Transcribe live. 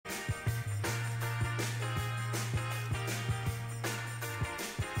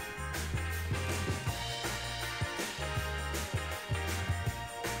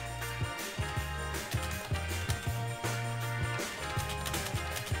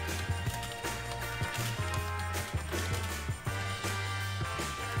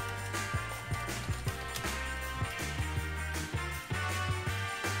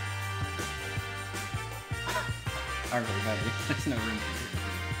Arthur, buddy. There's no room for you.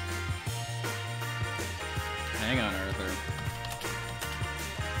 Hang on, Arthur.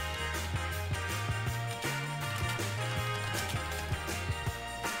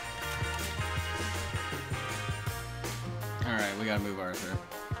 Alright, we gotta move Arthur.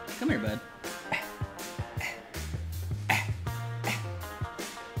 Come here, bud.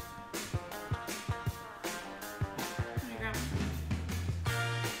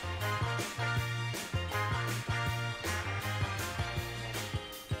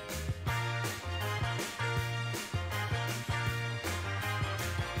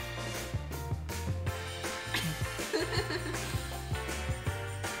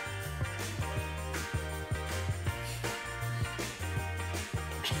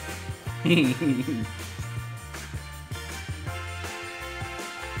 Here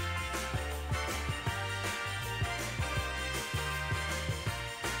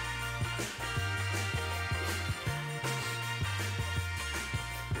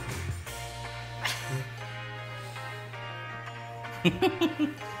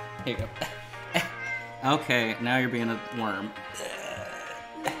you go. Okay, now you're being a worm.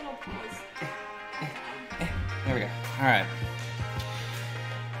 There we go. Alright.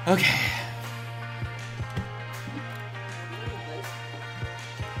 Okay.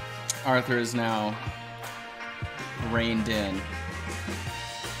 Arthur is now reined in.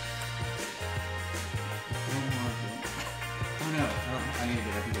 Oh no, I need to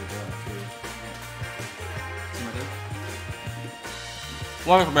get up and get a drug too.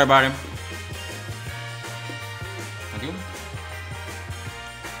 Welcome everybody. Thank you.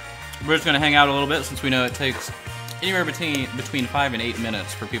 We're just gonna hang out a little bit since we know it takes anywhere between 5 and 8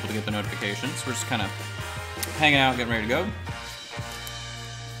 minutes for people to get the notifications. We're just kind of hanging out, getting ready to go.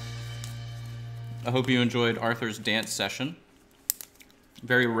 I hope you enjoyed Arthur's dance session.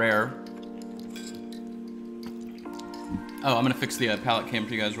 Very rare. Oh, I'm gonna fix the palette cam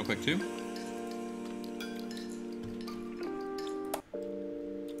for you guys real quick too.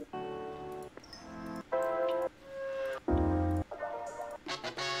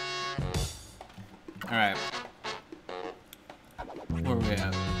 All right. Where are we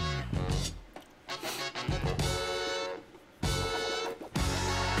at?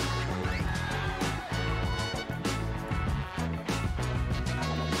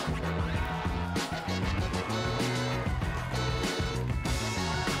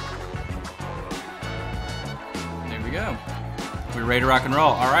 There we go. We're ready to rock and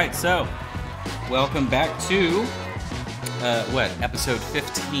roll. All right, so welcome back to episode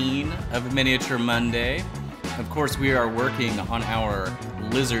 15 of Miniature Monday. Of course, we are working on our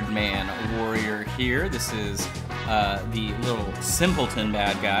Lizard Man warrior here. This is the little simpleton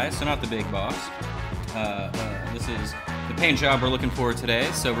bad guy, so not the big boss. This is the paint job we're looking for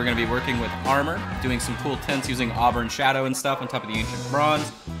today. So we're going to be working with armor, doing some cool tints using auburn shadow and stuff on top of the ancient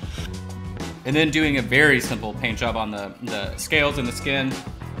bronze. And then doing a very simple paint job on the scales and the skin.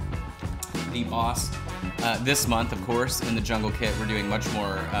 The boss. This month, of course, in the jungle kit, we're doing much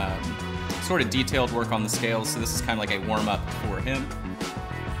more sort of detailed work on the scales, so this is kind of like a warm-up for him.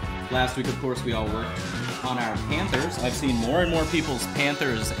 Last week, of course, we all worked on our panthers. I've seen more and more people's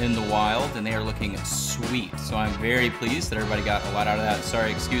panthers in the wild, and they are looking sweet, so I'm very pleased that everybody got a lot out of that.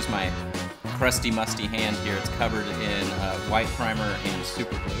 Sorry, excuse my crusty, musty hand here. It's covered in white primer and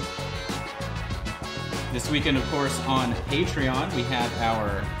super glue. This weekend, of course, on Patreon, we have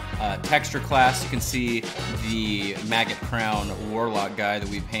our texture class. You can see the Maggot Crown Warlock guy that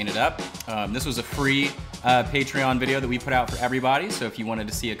we painted up. This was a free Patreon video that we put out for everybody, so if you wanted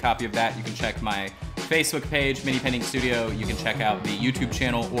to see a copy of that, you can check my Facebook page, Mini Painting Studio. You can check out the YouTube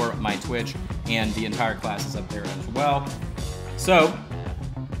channel or my Twitch, and the entire class is up there as well. So,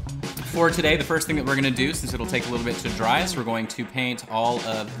 for today, the first thing that we're going to do, since it'll take a little bit to dry, is we're going to paint all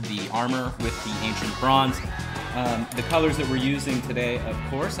of the armor with the ancient bronze. The colors that we're using today, of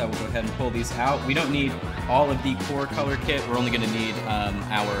course, I will go ahead and pull these out. We don't need all of the core color kit. We're only going to need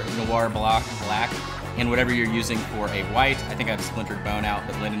our Noir Black and whatever you're using for a white. I think I've splintered bone out,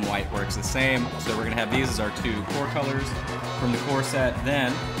 but linen white works the same. So we're going to have these as our two core colors from the core set.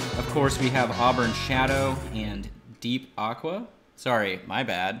 Then, of course, we have Auburn Shadow and Deep Aqua. Sorry, my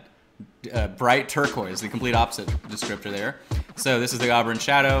bad. Bright Turquoise, the complete opposite descriptor there. So this is the Auburn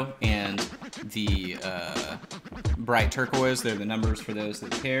Shadow and the Bright Turquoise. They're the numbers for those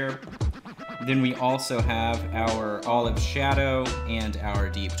that care. Then we also have our Olive Shadow and our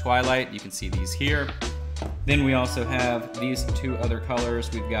Deep Twilight. You can see these here. Then we also have these two other colors.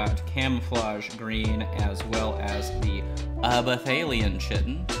 We've got Camouflage Green as well as the Abathalian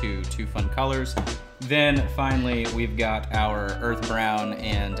Chitin, two fun colors. Then finally we've got our Earth Brown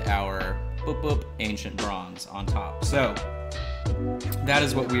and our boop, boop, ancient bronze on top. So that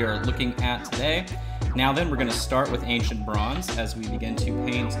is what we are looking at today. Now then, we're going to start with ancient bronze as we begin to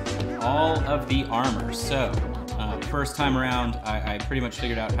paint all of the armor. So first time around, I pretty much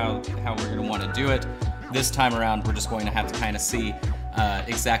figured out how we're going to want to do it. This time around, we're just going to have to kind of see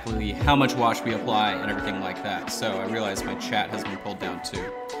exactly how much wash we apply and everything like that. So I realize my chat has been pulled down too.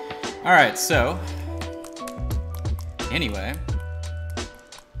 All right, so anyway,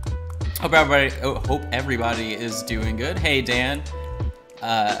 hope everybody is doing good. Hey Dan,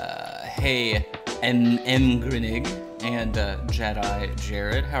 hey Grinig, and Jedi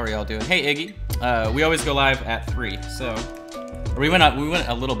Jared, how are y'all doing? Hey Iggy, we always go live at 3, so we went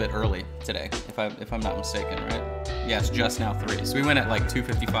a little bit early today, if I'm not mistaken, right? Yeah, it's just now 3, so we went at like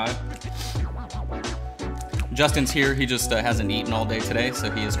 2:55. Justin's here. He just hasn't eaten all day today,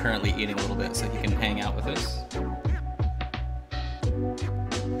 so he is currently eating a little bit so he can hang out with us.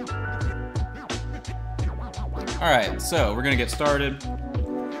 Alright, so we're going to get started.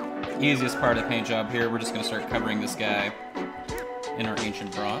 Easiest part of the paint job here, we're just going to start covering this guy in our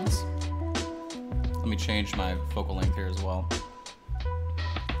ancient bronze. Let me change my focal length here as well.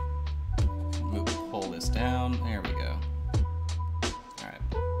 Pull this down. There we go.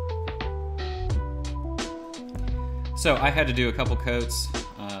 So I had to do a couple coats.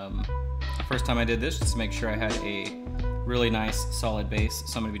 First time I did this, just to make sure I had a really nice solid base.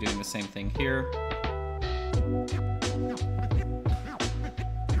 So I'm going to be doing the same thing here.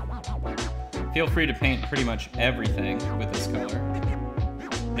 Feel free to paint pretty much everything with this color.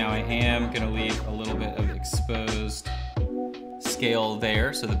 Now I am going to leave a little bit of exposed scale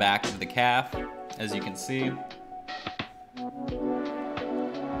there, so the back of the calf, as you can see.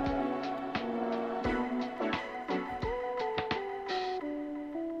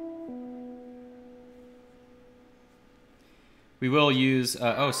 We will use,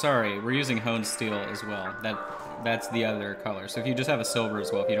 oh sorry, we're using honed steel as well. That's the other color. So if you just have a silver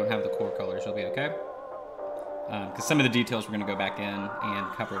as well, if you don't have the core colors, you'll be okay. Because some of the details we're going to go back in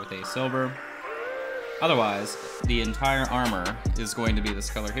and cover with a silver. Otherwise, the entire armor is going to be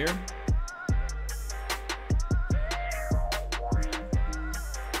this color here.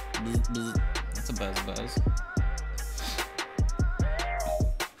 That's a buzz.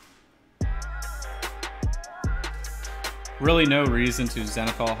 Really no reason to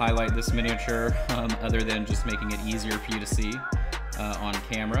zenithal highlight this miniature other than just making it easier for you to see on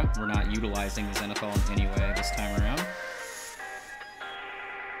camera. We're not utilizing the zenithal in any way this time around.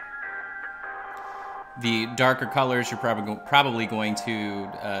 The darker colors you're probably going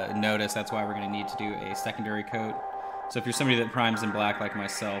to notice. That's why we're going to need to do a secondary coat. So if you're somebody that primes in black like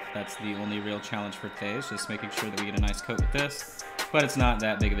myself, that's the only real challenge for today, is just making sure that we get a nice coat with this. But it's not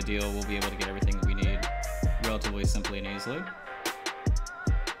that big of a deal. We'll be able to get everything that we need relatively simply and easily.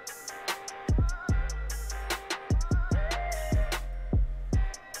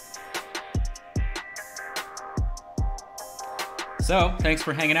 So, thanks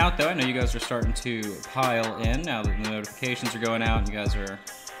for hanging out though. I know you guys are starting to pile in now that the notifications are going out and you guys are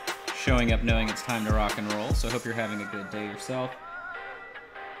showing up knowing it's time to rock and roll. So I hope you're having a good day yourself.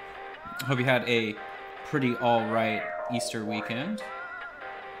 I hope you had a pretty alright Easter weekend.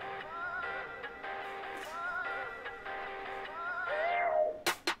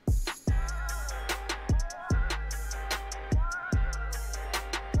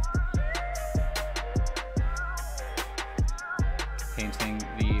 Painting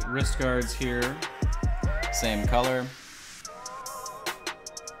the wrist guards here, same color.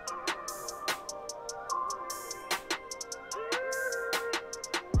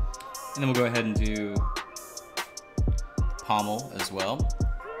 And then we'll go ahead and do pommel as well.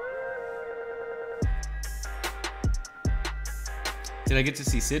 Did I get to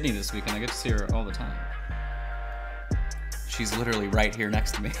see Sydney this weekend? I get to see her all the time. She's literally right here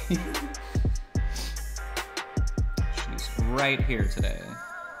next to me. Right here today.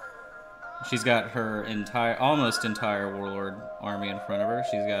 She's got her almost entire warlord army in front of her.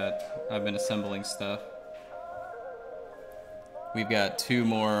 I've been assembling stuff. We've got 2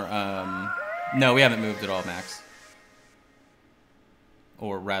 more, no, we haven't moved at all, Max.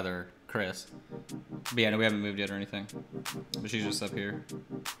 Or rather, Chris. But yeah, no, we haven't moved yet or anything. But she's just up here.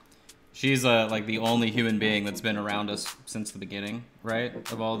 She's like the only human being that's been around us since the beginning, right?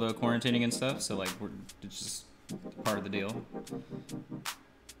 Of all the quarantining and stuff. So like, it's just part of the deal.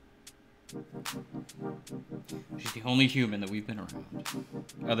 She's the only human that we've been around,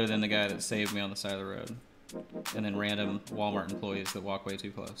 other than the guy that saved me on the side of the road, and then random Walmart employees that walk way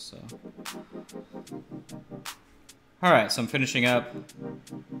too close. So, all right, so I'm finishing up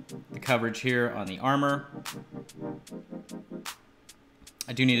the coverage here on the armor.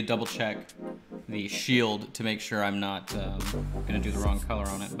 I do need to double check the shield to make sure I'm not gonna do the wrong color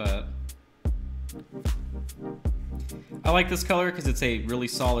on it, but I like this color because it's a really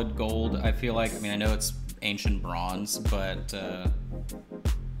solid gold. I feel like, I mean, I know it's ancient bronze, but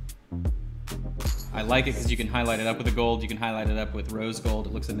I like it because you can highlight it up with the gold, you can highlight it up with rose gold,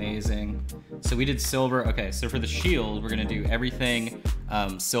 it looks amazing. So we did silver. Okay, so for the shield, we're gonna do everything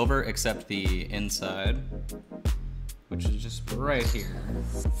silver except the inside, which is just right here.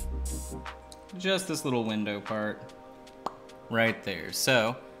 Just this little window part right there.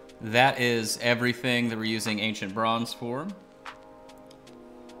 So that is everything that we're using ancient bronze for.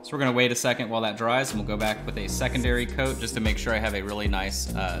 So we're gonna wait a second while that dries, and we'll go back with a secondary coat just to make sure I have a really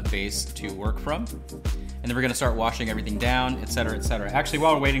nice base to work from. And then we're gonna start washing everything down, etc., etc. Actually,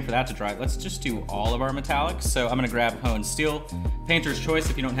 while we're waiting for that to dry, let's just do all of our metallics. So I'm gonna grab honed steel. Painter's choice,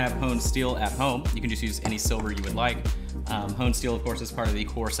 if you don't have honed steel at home, you can just use any silver you would like. Honed steel, of course, is part of the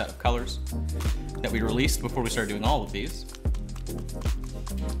core set of colors that we released before we started doing all of these.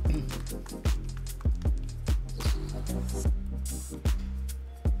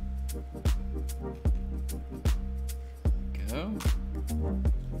 Go.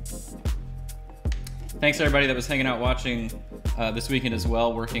 Thanks everybody that was hanging out watching this weekend as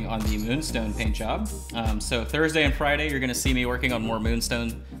well, working on the Moonstone paint job. So Thursday and Friday, you're gonna see me working on more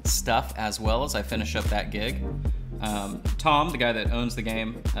Moonstone stuff as well as I finish up that gig. Tom, the guy that owns the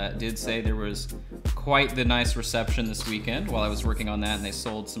game, did say there was quite the nice reception this weekend while I was working on that, and they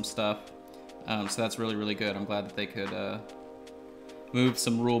sold some stuff. So that's really, really good. I'm glad that they could move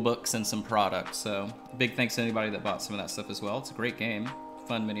some rule books and some products. So big thanks to anybody that bought some of that stuff as well. It's a great game,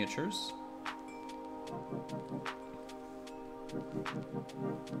 fun miniatures.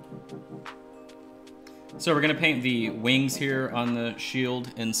 So we're gonna paint the wings here on the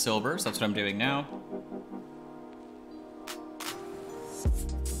shield in silver, so that's what I'm doing now.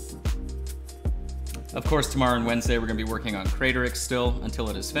 Of course, tomorrow and Wednesday we're gonna be working on Craterix still until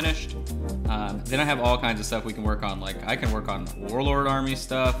it is finished. Then I have all kinds of stuff we can work on. Like I can work on Warlord Army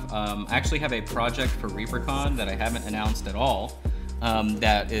stuff. I actually have a project for ReaperCon that I haven't announced at all.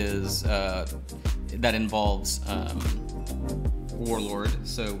 That involves Warlord,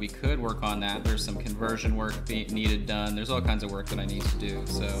 so we could work on that. There's some conversion work needed done. There's all kinds of work that I need to do,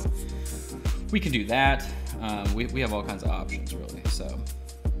 so we can do that. We have all kinds of options really. So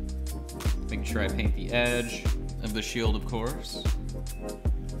making sure I paint the edge of the shield, of course.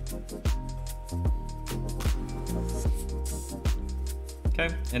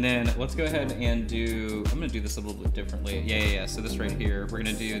 Okay, and then let's go ahead and do, I'm gonna do this a little bit differently. Yeah. So this right here, we're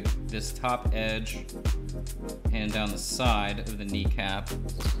gonna do this top edge and down the side of the kneecap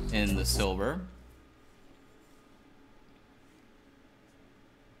in the silver.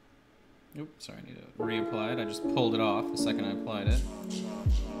 Oops, sorry, I need to reapply it. I just pulled it off the second I applied it.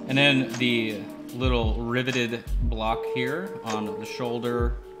 And then the little riveted block here on the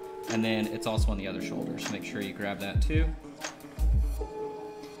shoulder, and then it's also on the other shoulder, so make sure you grab that too.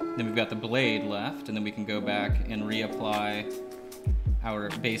 Then we've got the blade left, and then we can go back and reapply our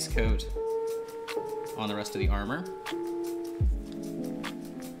base coat on the rest of the armor.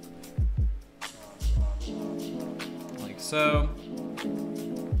 Like so.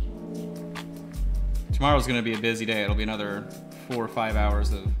 Tomorrow's gonna be a busy day. It'll be another 4 or 5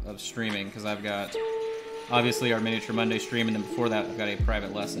 hours of streaming, because I've got obviously our Miniature Monday stream, and then before that I've got a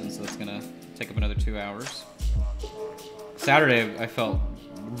private lesson, so it's gonna take up another 2 hours. Saturday I felt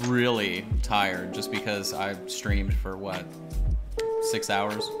really tired just because I streamed for what, 6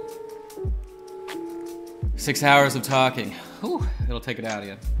 hours? 6 hours of talking. Whew, it'll take it out of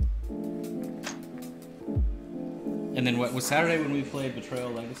you. And then what was Saturday when we played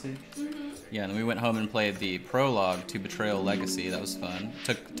Betrayal Legacy? Yeah, and then we went home and played the prologue to Betrayal Legacy. That was fun.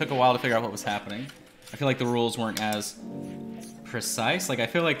 Took a while to figure out what was happening. I feel like the rules weren't as precise. Like I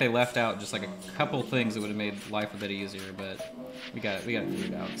feel like they left out just like a couple things that would have made life a bit easier, but we got it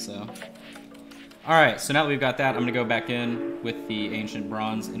figured out. So, all right. So now that we've got that, I'm gonna go back in with the ancient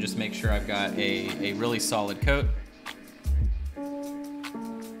bronze and just make sure I've got a really solid coat.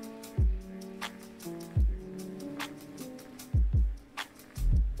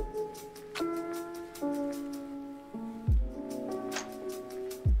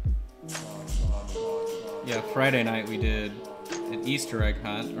 Yeah, Friday night we did an Easter egg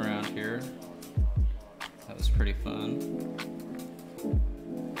hunt around here. That was pretty fun.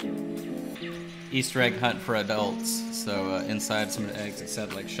 Easter egg hunt for adults. So inside some of the eggs it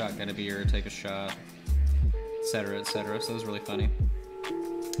said like shotgun a beer, take a shot, etc., etc. So it was really funny.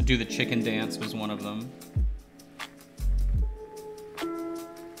 Do the chicken dance was one of them.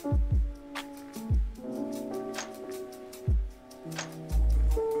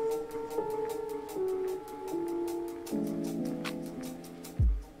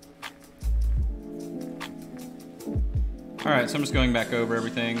 All right, so I'm just going back over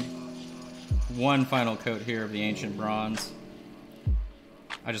everything. One final coat here of the ancient bronze.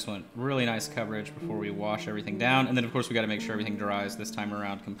 I just want really nice coverage before we wash everything down. And then of course we got to make sure everything dries this time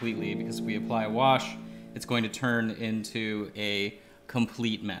around completely, because if we apply a wash, it's going to turn into a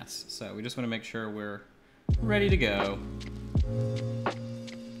complete mess. So we just want to make sure we're ready to go.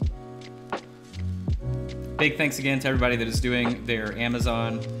 Big thanks again to everybody that is doing their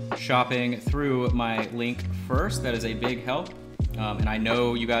Amazon shopping through my link first. That is a big help. And I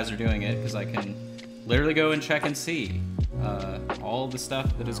know you guys are doing it because I can literally go and check and see all the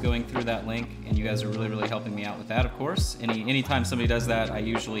stuff that is going through that link, and you guys are really, really helping me out with that, of course. Anytime somebody does that, I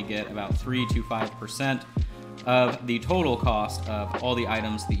usually get about 3 to 5% of the total cost of all the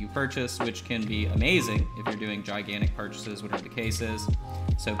items that you purchase, which can be amazing if you're doing gigantic purchases, whatever the case is.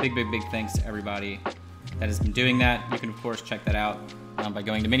 So big, big, big thanks to everybody that has been doing that. You can, of course, check that out by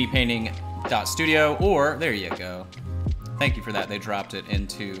going to minipainting.studio, or there you go. Thank you for that. They dropped it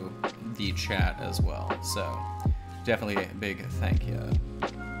into the chat as well. So definitely a big thank you.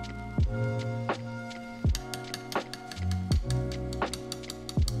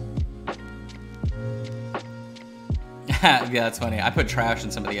 Yeah, that's funny. I put trash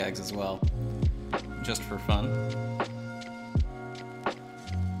in some of the eggs as well, just for fun.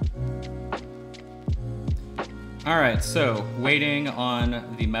 All right, so waiting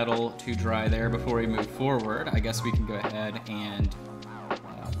on the metal to dry there before we move forward. I guess we can go ahead and,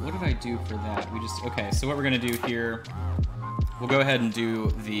 what did I do for that? Okay, so what we're gonna do here, we'll go ahead and do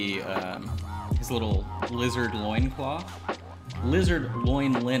the, his little lizard loincloth. Lizard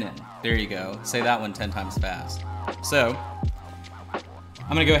loin linen, there you go. Say that one 10 times fast. So, I'm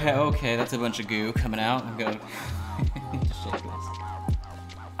gonna go ahead, okay, that's a bunch of goo coming out. I'm gonna just shake this.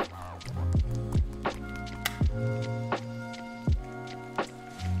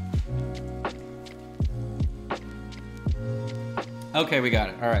 Okay, we got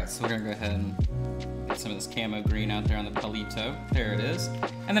it. All right, so we're gonna go ahead and get some of this camo green out there on the palito. There it is.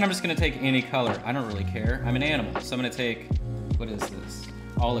 And then I'm just gonna take any color. I don't really care. I'm an animal, so I'm gonna take, what is this?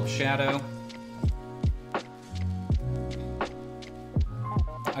 Olive Shadow.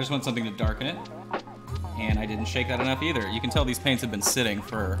 I just want something to darken it. And I didn't shake that enough either. You can tell these paints have been sitting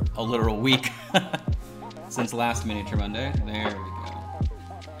for a literal week since last Miniature Monday. There we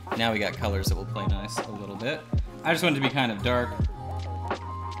go. Now we got colors that will play nice a little bit. I just want it to be kind of dark,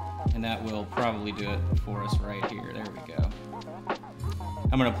 and that will probably do it for us right here. There we go.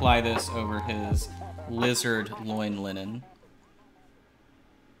 I'm gonna apply this over his lizard loin linen.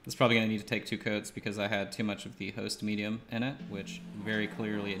 It's probably gonna need to take 2 coats because I had too much of the host medium in it, which very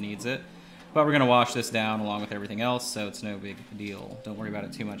clearly it needs it. But we're gonna wash this down along with everything else, so it's no big deal. Don't worry about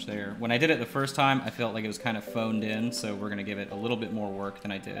it too much there. When I did it the first time, I felt like it was kind of phoned in, so we're gonna give it a little bit more work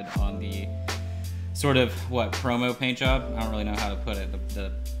than I did on the sort of, promo paint job? I don't really know how to put it.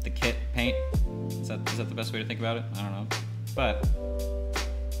 The kit paint? Is that the best way to think about it? I don't know. But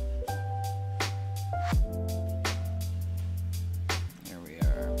there we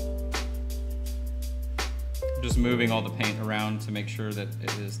are. Just moving all the paint around to make sure that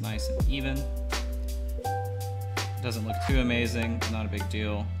it is nice and even. Doesn't look too amazing, not a big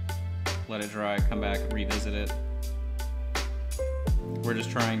deal. Let it dry, come back, revisit it. We're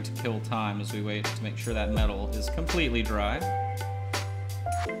just trying to kill time as we wait to make sure that metal is completely dry.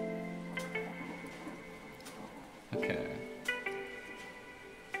 Okay.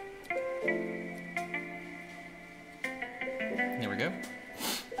 There we go.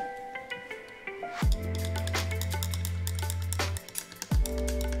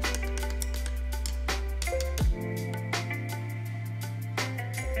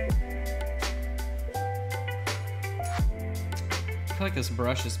 I feel like this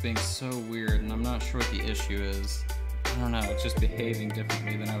brush is being so weird, and I'm not sure what the issue is. I don't know, it's just behaving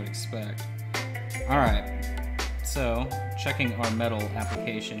differently than I would expect. Alright, so checking our metal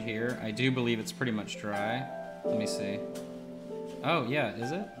application here. I do believe it's pretty much dry. Let me see. Oh yeah,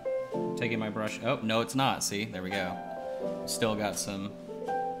 is it? Taking my brush, oh no it's not, see, there we go. Still got some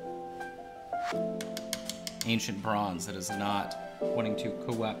ancient bronze that is not wanting to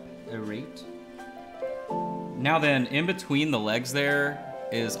cooperate. Now then, in between the legs there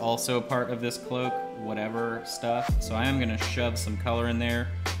is also a part of this cloak, whatever stuff. So I am gonna shove some color in there.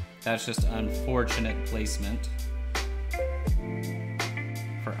 That's just unfortunate placement.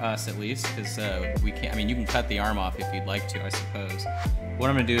 For us at least, because we can't, I mean, you can cut the arm off if you'd like to, I suppose. What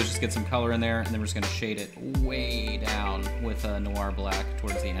I'm gonna do is just get some color in there, and then we're just gonna shade it way down with noir black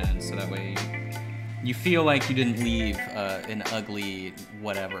towards the end, so that way you feel like you didn't leave an ugly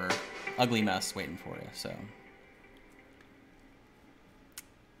mess waiting for you, so.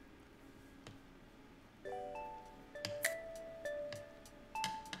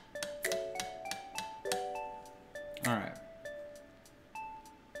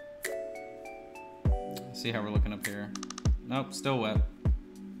 see how we're looking up here. Nope, still wet.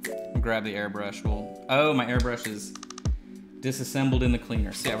 Grab the airbrush. Oh, my airbrush is disassembled in the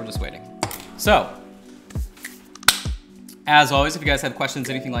cleaner. So yeah, we're just waiting. So, as always, if you guys have questions,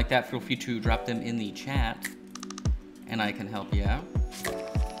 anything like that, feel free to drop them in the chat, and I can help you out.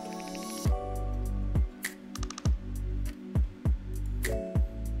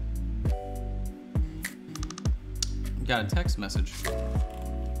 Got a text message.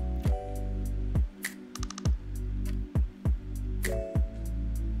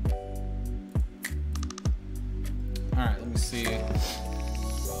 All right, let me see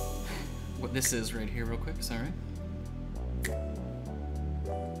what this is right here real quick, sorry.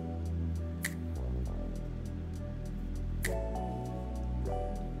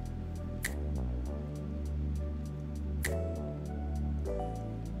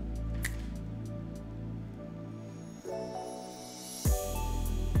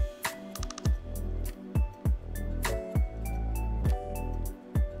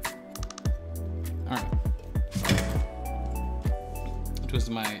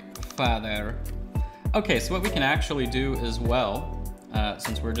 My father. Okay, so what we can actually do as well,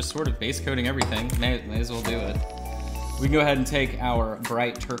 since we're just sort of base coating everything, may as well do it. We can go ahead and take our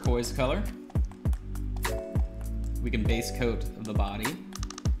bright turquoise color. We can base coat the body.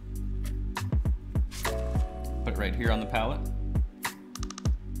 Put it right here on the palette.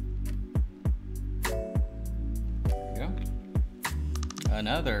 There we go.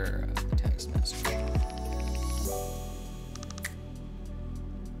 Another text message.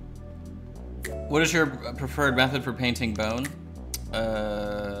 What is your preferred method for painting bone?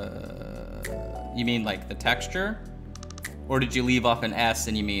 You mean like the texture? Or did you leave off an S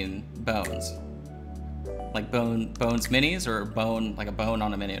and you mean bones? Like bones minis, or bone, like a bone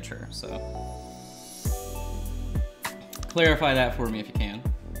on a miniature? So clarify that for me if you can.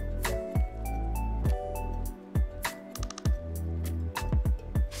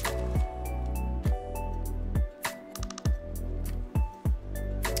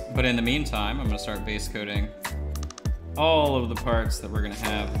 But in the meantime, I'm gonna start base coating all of the parts that we're gonna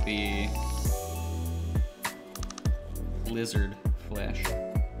have be lizard flesh.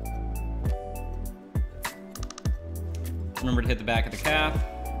 Remember to hit the back of the calf.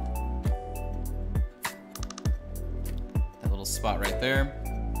 That little spot right there.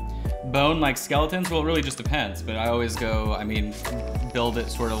 Bone like skeletons? Well, it really just depends, but I always go, I mean, build it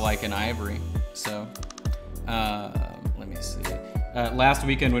sort of like an ivory. So, let me see. Last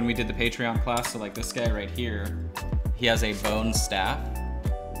weekend when we did the Patreon class, so like this guy right here, he has a bone staff.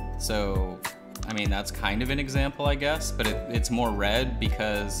 So, I mean, that's kind of an example, I guess, but it's more red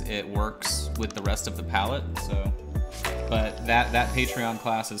because it works with the rest of the palette. So, but that Patreon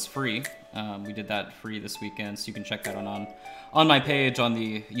class is free. We did that free this weekend, so you can check that on my page, on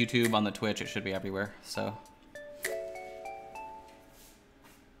the YouTube, on the Twitch. It should be everywhere. So.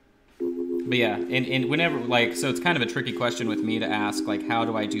 But yeah, and whenever, like, so it's kind of a tricky question with me to ask, like, how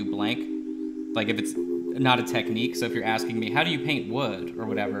do I do blank? Like, if it's not a technique, so if you're asking me, how do you paint wood or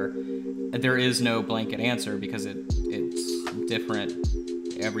whatever, there is no blanket answer because it's different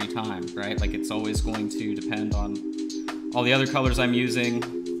every time, right? Like, it's always going to depend on all the other colors I'm using,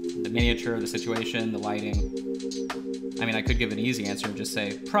 the miniature, the situation, the lighting. I mean, I could give an easy answer and just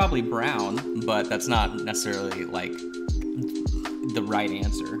say, probably brown, but that's not necessarily, like, the right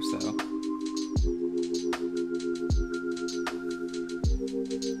answer, so.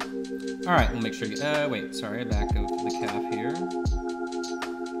 All right, we'll make sure you, wait, sorry, back of the calf here.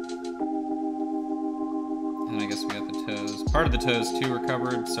 And I guess we got the toes. Part of the toes too are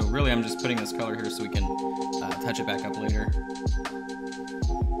covered, so really I'm just putting this color here so we can touch it back up later.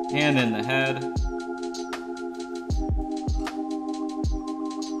 And then the head.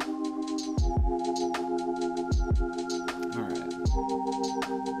 All right.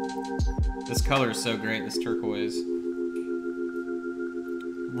 This color is so great, this turquoise.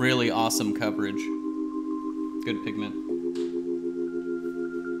 Really awesome coverage. Good pigment.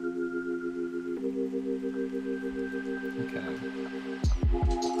 Okay.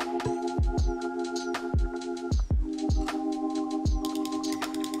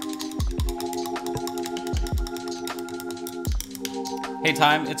 Hey,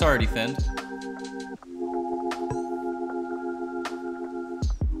 Time, it's already thinned.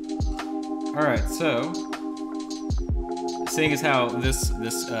 All right, so seeing as how this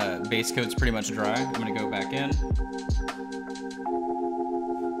base coat's pretty much dry, I'm gonna go back in.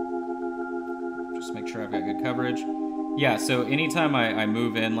 Just make sure I've got good coverage. Yeah, so anytime I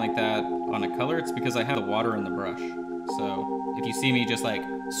move in like that on a color, it's because I have the water in the brush. So if you see me just like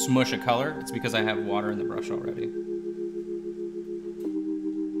smush a color, it's because I have water in the brush already.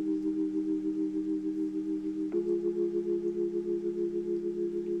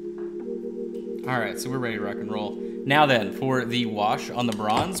 All right, so we're ready to rock and roll. Now then, for the wash on the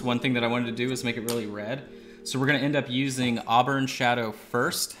bronze, one thing that I wanted to do is make it really red. So we're gonna end up using Auburn Shadow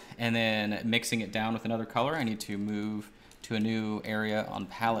first and then mixing it down with another color. I need to move to a new area on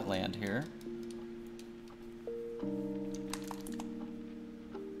palette land here.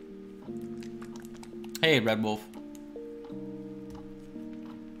 Hey, Red Wolf.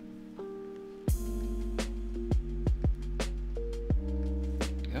 There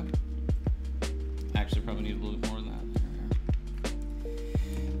you go. Actually, probably need a little bit more than that.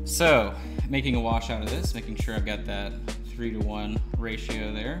 So, making a wash out of this, making sure I've got that 3-to-1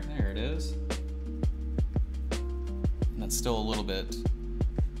 ratio there. There it is. And that's still a little bit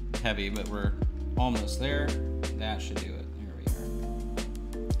heavy, but we're almost there. That should do it. There we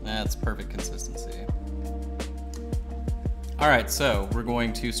are. That's perfect consistency. All right, so we're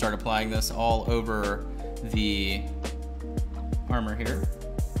going to start applying this all over the armor here.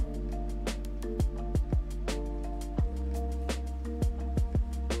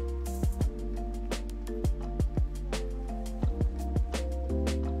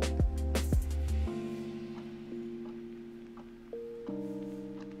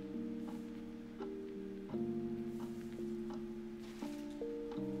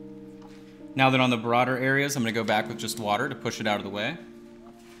 Now that on the broader areas, I'm gonna go back with just water to push it out of the way.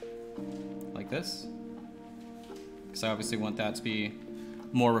 Like this. Because I obviously want that to be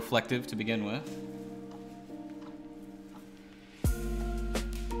more reflective to begin with.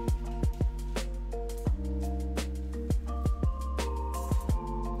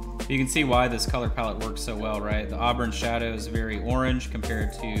 You can see why this color palette works so well, right? The Auburn Shadow is very orange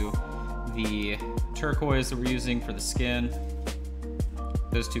compared to the turquoise that we're using for the skin.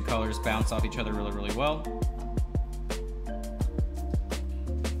 Those two colors bounce off each other really, really well.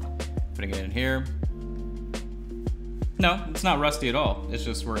 Putting it in here. No, it's not rusty at all. It's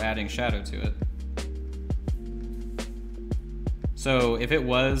just we're adding shadow to it. So if it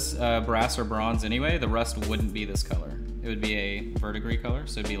was brass or bronze anyway, the rust wouldn't be this color. It would be a verdigris color,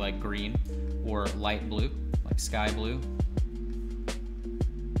 so it'd be like green or light blue, like sky blue.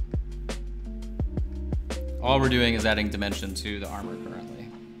 All we're doing is adding dimension to the armor currently.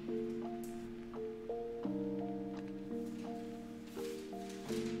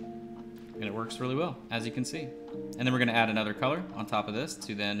 And it works really well, as you can see. And then we're gonna add another color on top of this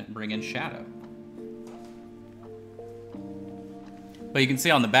to then bring in shadow. But you can see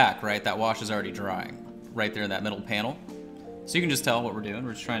on the back, right, that wash is already drying, right there in that middle panel. So you can just tell what we're doing.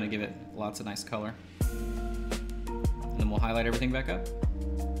 We're just trying to give it lots of nice color. And then we'll highlight everything back up.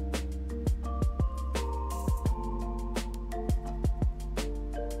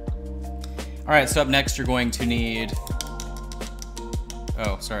 All right, so up next you're going to need,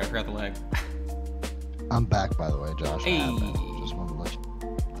 oh, sorry, I forgot the leg. I'm back, by the way, Josh. Hey. I have been. Just wanted to let you.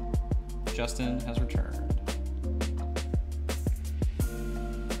 Justin has returned.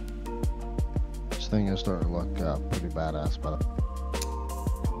 This thing is starting to look pretty badass, but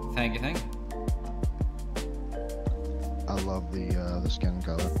Thank you, thank you. I love the skin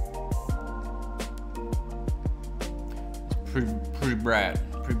color. Pretty bright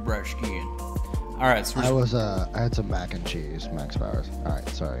skin. All right, so I had some mac and cheese, Max Powers. All right,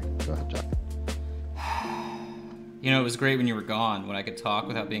 sorry. Go ahead, Josh. You know, it was great when you were gone, when I could talk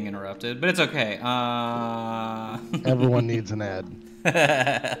without being interrupted, but it's okay. Everyone needs an ad.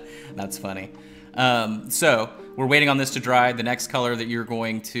 That's funny. So we're waiting on this to dry. The next color that you're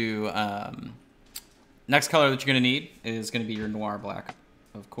going to, need is going to be your noir black,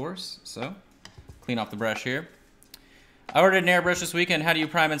 of course. So clean off the brush here. I ordered an airbrush this weekend. How do you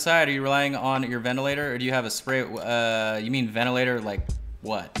prime inside? Are you relying on your ventilator, or do you have a spray? You mean ventilator like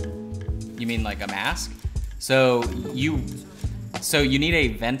what? You mean like a mask? So you need a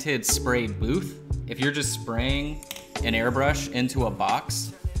vented spray booth. If you're just spraying an airbrush into a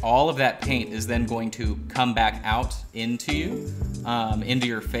box, all of that paint is then going to come back out into you, into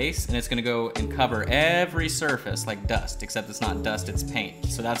your face, and it's gonna go and cover every surface like dust, except it's not dust, it's paint.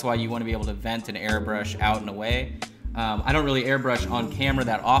 So that's why you wanna be able to vent an airbrush out and away. I don't really airbrush on camera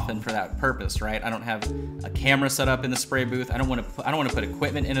that often for that purpose, right? I don't have a camera set up in the spray booth. I don't want to put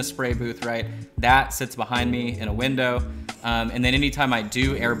equipment in a spray booth, right? That sits behind me in a window. And then anytime I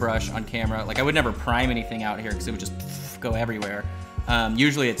do airbrush on camera, like I would never prime anything out here because it would just go everywhere.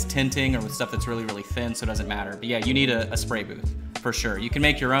 Usually it's tinting or with stuff that's really, really thin, so it doesn't matter. But yeah, you need a spray booth for sure. You can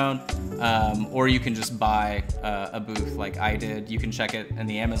make your own, or you can just buy a booth like I did. You can check it in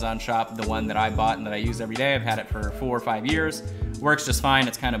the Amazon shop. The one that I bought and that I use every day, I've had it for 4 or 5 years. Works just fine.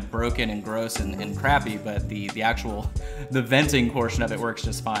 It's kind of broken and gross and crappy, but the venting portion of it works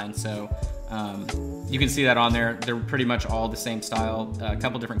just fine. So You can see that on there. They're pretty much all the same style. A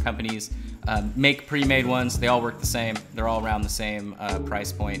couple different companies make pre-made ones. They all work the same. They're all around the same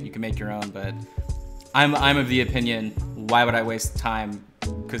price point. You can make your own, but I'm of the opinion, why would I waste time?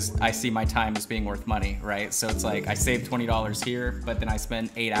 Because I see my time as being worth money, right? So it's like I save $20 here, but then I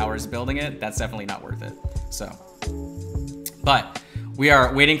spend 8 hours building it. That's definitely not worth it. So, but we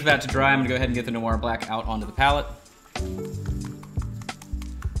are waiting for that to dry. I'm gonna go ahead and get the Noir Black out onto the palette.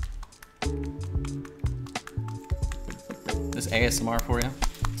 This ASMR for you.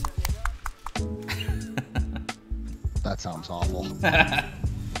 That sounds awful.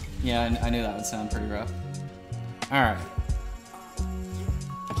 Yeah, I knew that would sound pretty rough. All right.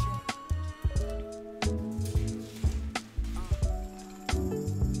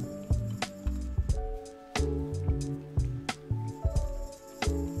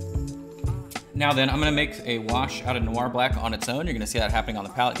 Now then, I'm gonna make a wash out of Noir Black on its own. You're gonna see that happening on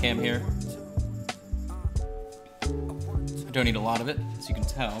the palette cam here. I don't need a lot of it, as you can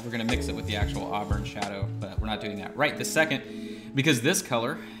tell. We're gonna mix it with the actual auburn shadow, but we're not doing that right this second, because this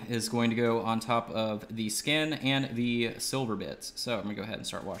color is going to go on top of the skin and the silver bits. So I'm gonna go ahead and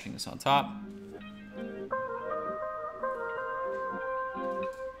start washing this on top.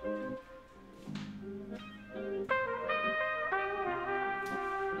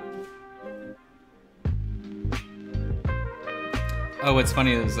 Oh, what's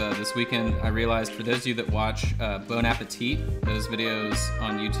funny is this weekend I realized, for those of you that watch Bon Appetit, those videos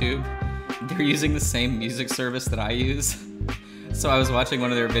on YouTube, they're using the same music service that I use. So I was watching one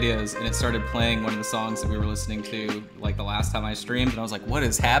of their videos and it started playing one of the songs that we were listening to like the last time I streamed, and I was like, what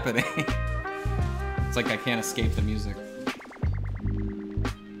is happening? It's like I can't escape the music.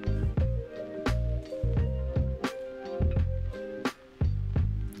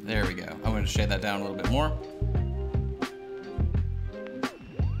 There we go. I'm going to shade that down a little bit more.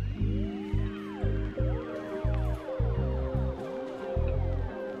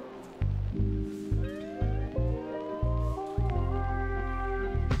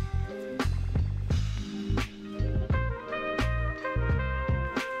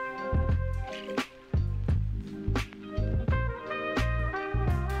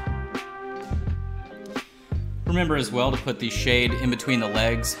 Remember as well to put the shade in between the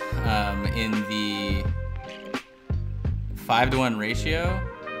legs in the 5-to-1 ratio.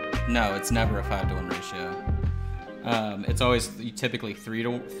 No, it's never a 5-to-1 ratio. It's always typically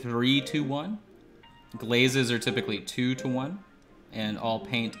 3-to-1. Glazes are typically 2-to-1, and all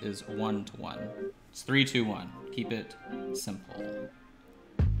paint is 1-to-1. It's 3-2-1. Keep it simple.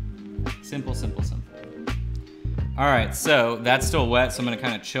 Simple, simple, simple. All right, so that's still wet, so I'm gonna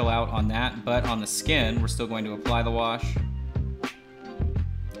kind of chill out on that, but on the skin, we're still going to apply the wash.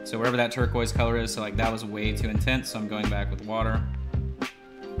 So wherever that turquoise color is, so like that was way too intense, so I'm going back with water.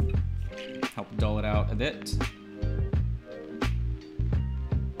 Help dull it out a bit.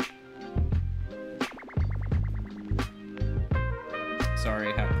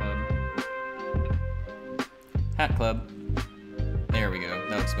 Sorry, Hat Club. Hat Club. There we go,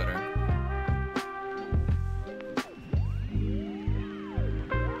 that looks better.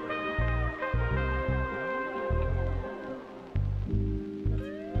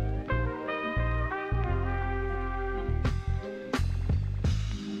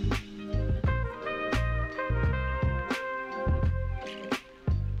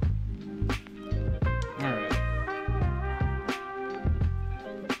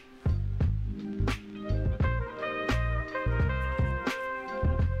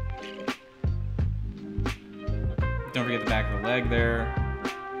 Don't forget the back of the leg there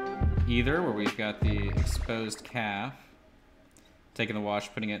either, where we've got the exposed calf. Taking the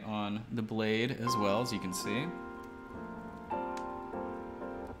wash, putting it on the blade as well, as you can see.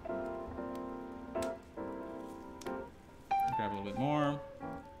 Grab a little bit more.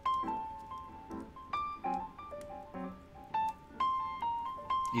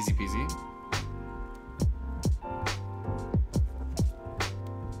 Easy peasy.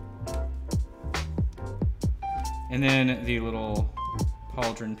 And then the little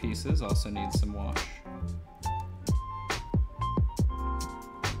pauldron pieces also need some wash.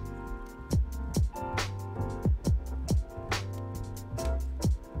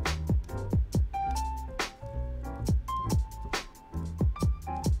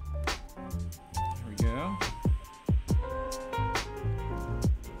 There we go.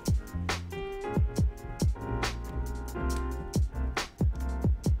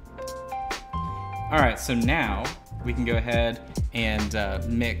 All right, so now we can go ahead and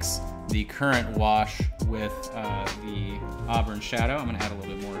mix the current wash with the auburn shadow. I'm gonna add a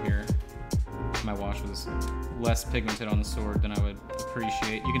little bit more here. if my wash was less pigmented on the sword than I would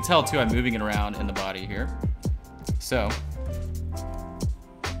appreciate. You can tell too, I'm moving it around in the body here. So,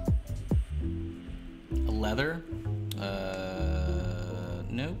 a leather,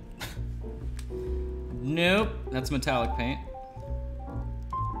 nope. Nope, that's metallic paint.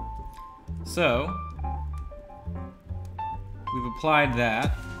 So, we've applied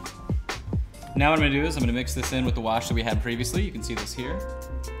that. Now what I'm gonna do is I'm gonna mix this in with the wash that we had previously. You can see this here.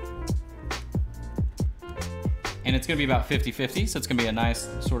 And it's gonna be about 50-50, so it's gonna be a nice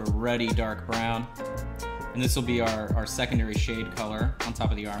sort of ruddy dark brown. And this will be our secondary shade color on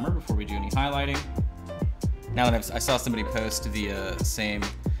top of the armor before we do any highlighting. Now that I saw somebody post the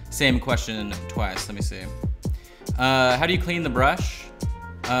same question twice, let me see. How do you clean the brush?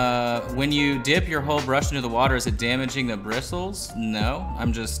 When you dip your whole brush into the water, is it damaging the bristles? No,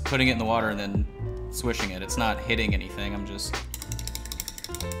 I'm just putting it in the water and then swishing it. It's not hitting anything, I'm just...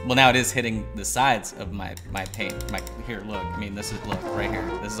 Well, now it is hitting the sides of my paint. Here, look, I mean, look, right here.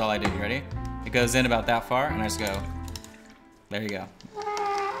 This is all I do, you ready? It goes in about that far, and I just go, there you go.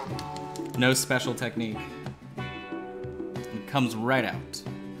 No special technique. It comes right out.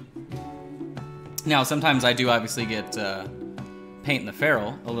 Now, sometimes I do obviously get paint in the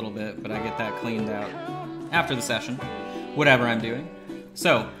ferrule a little bit, but I get that cleaned out after the session, whatever I'm doing.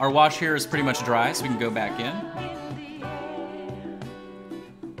 So, our wash here is pretty much dry, so we can go back in.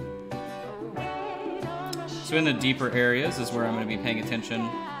 So in the deeper areas is where I'm going to be paying attention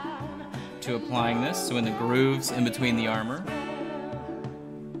to applying this. So in the grooves in between the armor.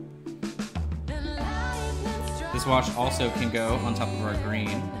 This wash also can go on top of our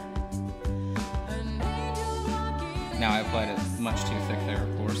green. Now I applied it much too thick there,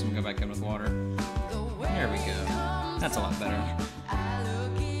 of course. I'm going to go back in with water. There we go. That's a lot better.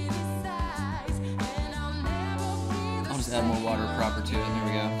 I'll just add more water proper to it. There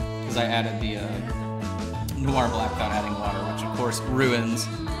we go. Because I added the noir black without adding water, which of course ruins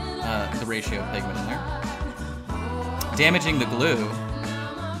the ratio of pigment in there. Damaging the glue.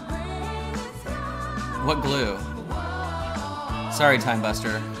 What glue? Sorry, Time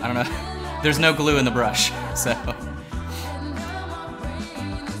Buster. I don't know. There's no glue in the brush, so.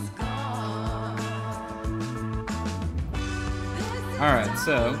 Alright,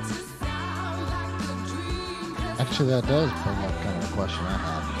 so. Actually, that does bring up kind of a question I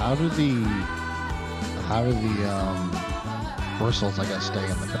have. How do the bristles, I guess, stay in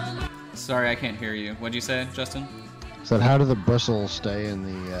the... Sorry, I can't hear you. What'd you say, Justin? So how do the bristles stay in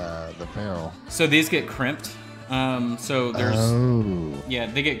the ferrule? So these get crimped. So there's... Oh. Yeah,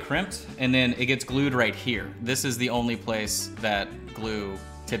 they get crimped, and then it gets glued right here. This is the only place that glue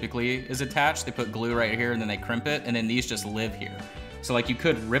typically is attached. They put glue right here, and then they crimp it, and then these just live here. So like you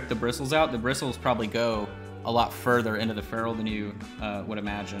could rip the bristles out. The bristles probably go a lot further into the ferrule than you would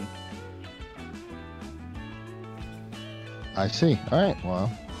imagine. I see. All right.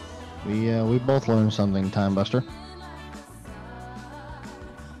 Well, we both learned something, Time Buster.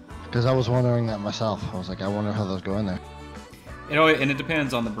 Because I was wondering that myself. I was like, I wonder how those go in there. And it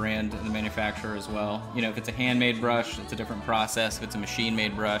depends on the brand and the manufacturer as well. You know, if it's a handmade brush, it's a different process. If it's a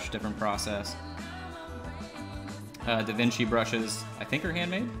machine-made brush, different process. Da Vinci brushes, I think, are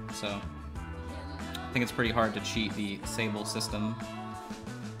handmade, so I think it's pretty hard to cheat the Sable system.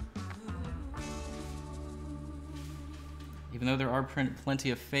 Even though there are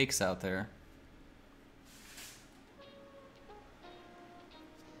plenty of fakes out there.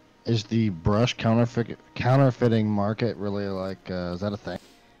 Is the brush counterfeiting market really like, is that a thing?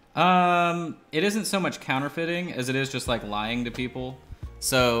 It isn't so much counterfeiting as it is just like lying to people.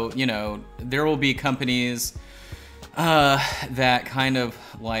 So, you know, there will be companies that kind of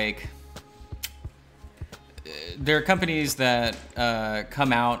like, there are companies that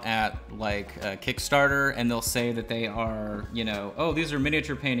come out at like Kickstarter and they'll say that they are, you know, oh, these are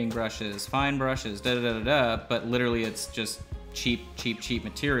miniature painting brushes, fine brushes, da da da da da, but literally it's just cheap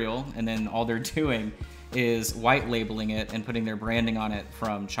material, and then all they're doing is white labeling it and putting their branding on it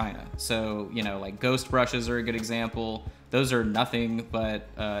from China. So, you know, like Ghost brushes are a good example. Those are nothing but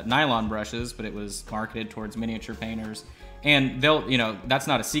nylon brushes, but it was marketed towards miniature painters. And they'll, you know, that's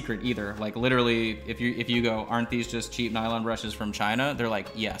not a secret either. Like literally, if you go, aren't these just cheap nylon brushes from China? They're like,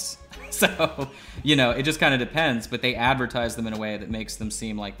 yes. So, you know, it just kind of depends, but they advertise them in a way that makes them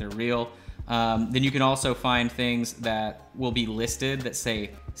seem like they're real. Then you can also find things that will be listed that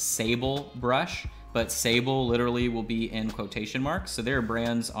say Sable brush, but Sable literally will be in quotation marks. So there are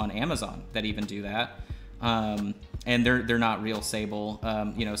brands on Amazon that even do that. And they're not real Sable.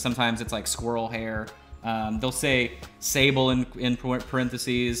 You know, sometimes it's like squirrel hair, They'll say sable in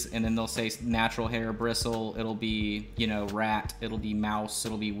parentheses, and then they'll say natural hair, bristle. It'll be, you know, rat. It'll be mouse.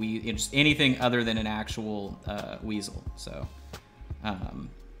 It'll be just anything other than an actual weasel. So,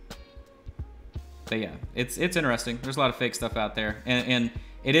 but yeah, it's interesting. There's a lot of fake stuff out there, and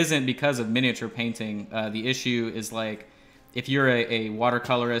it isn't because of miniature painting. The issue is like, if you're a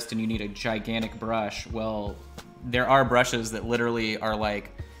watercolorist and you need a gigantic brush, well, there are brushes that literally are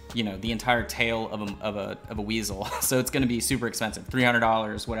like, you know, the entire tail of a weasel. So it's going to be super expensive,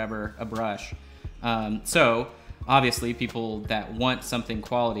 $300, whatever, a brush. So obviously people that want something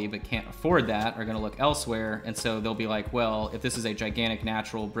quality but can't afford that are going to look elsewhere. And so they'll be like, well, if this is a gigantic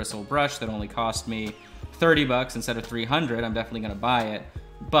natural bristle brush that only cost me $30 instead of $300, I'm definitely going to buy it.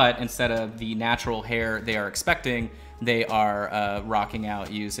 But instead of the natural hair they are expecting, they are rocking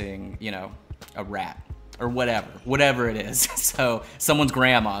out using, you know, a rat or whatever it is. So someone's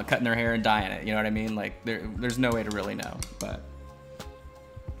grandma cutting their hair and dyeing it, you know what I mean? Like there's no way to really know, but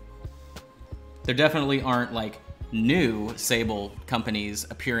there definitely aren't like new sable companies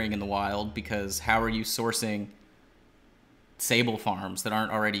appearing in the wild, because how are you sourcing sable farms that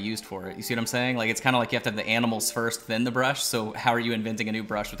aren't already used for it? You see what I'm saying? Like, it's kind of like you have to have the animals first, then the brush. So how are you inventing a new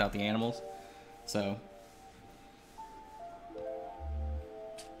brush without the animals? So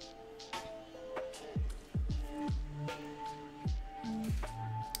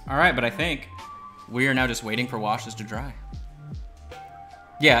all right, but I think we are now just waiting for washes to dry.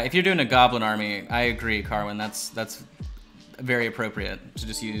 Yeah, if you're doing a goblin army, I agree, Carwin. That's very appropriate to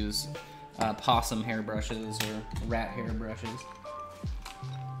just use possum hair brushes or rat hair brushes.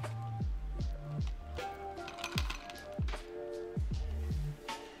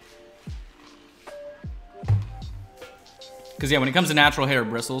 Because yeah, when it comes to natural hair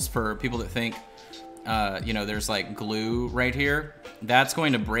bristles, for people that think, you know, there's like glue right here, that's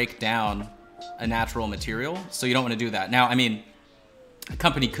going to break down a natural material. So you don't want to do that. Now, I mean, a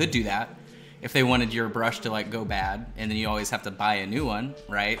company could do that if they wanted your brush to like go bad, and then you always have to buy a new one,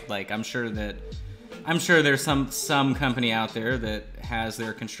 right? Like, I'm sure there's some company out there that has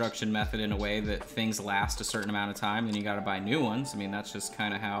their construction method in a way that things last a certain amount of time, and you got to buy new ones. I mean, that's just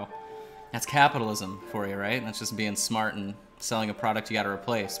kind of how, that's capitalism for you, right? That's just being smart and selling a product you got to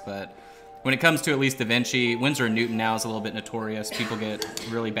replace. But when it comes to at least Da Vinci, Winsor & Newton now is a little bit notorious. People get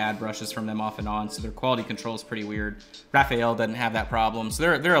really bad brushes from them off and on, so their quality control is pretty weird. Raphael doesn't have that problem.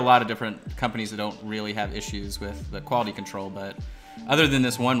 So there are a lot of different companies that don't really have issues with the quality control, but other than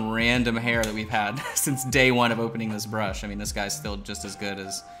this one random hair that we've had since day one of opening this brush, I mean, this guy's still just as good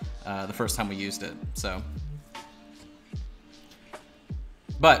as the first time we used it, so.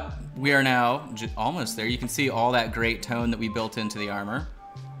 But we are now almost there. You can see all that great tone that we built into the armor.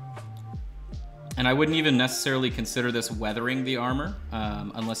 And I wouldn't even necessarily consider this weathering the armor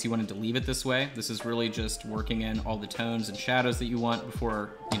unless you wanted to leave it this way. This is really just working in all the tones and shadows that you want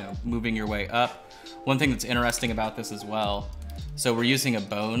before, you know, moving your way up. One thing that's interesting about this as well, so we're using a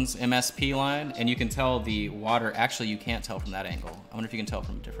Bones MSP line, and you can tell the water, actually you can't tell from that angle. I wonder if you can tell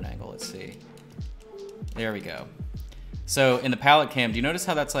from a different angle. Let's see. There we go. So in the palette cam, do you notice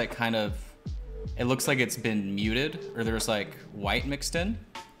how that's like kind of, it looks like it's been muted, or there's like white mixed in?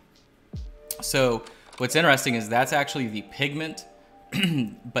 So what's interesting is that's actually the pigment,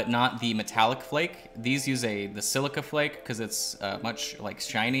 but not the metallic flake. These use the silica flake because it's much like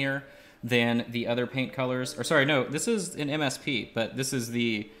shinier than the other paint colors. Or sorry, no, this is an MSP, but this is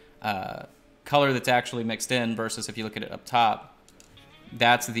the color that's actually mixed in versus if you look at it up top,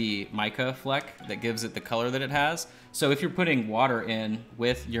 that's the mica fleck that gives it the color that it has. So if you're putting water in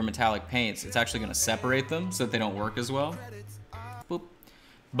with your metallic paints, it's actually going to separate them so that they don't work as well. Boop.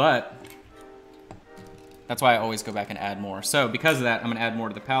 But that's why I always go back and add more. So because of that, I'm gonna add more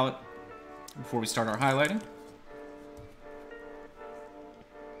to the palette before we start our highlighting.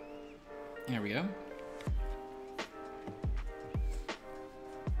 There we go.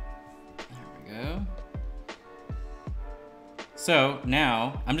 There we go. So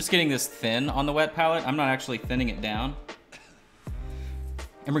now, I'm just getting this thin on the wet palette. I'm not actually thinning it down.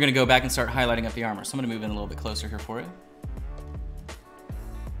 And we're gonna go back and start highlighting up the armor. So I'm gonna move in a little bit closer here for you.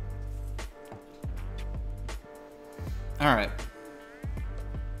 All right,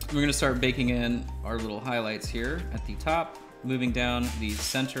 we're gonna start baking in our little highlights here at the top, moving down the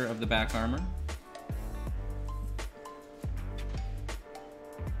center of the back armor.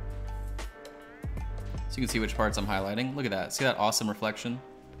 So you can see which parts I'm highlighting. Look at that, see that awesome reflection?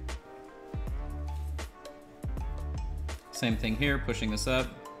 Same thing here, pushing this up.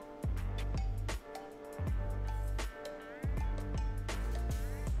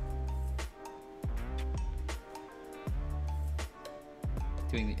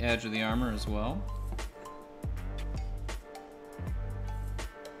 Doing the edge of the armor as well.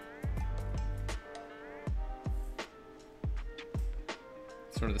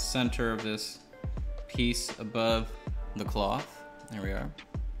 sort of the center of this piece above the cloth. There we are.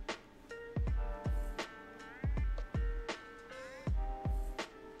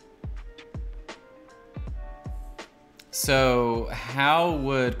 So how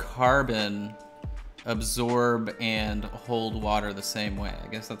would carbon absorb and hold water the same way? I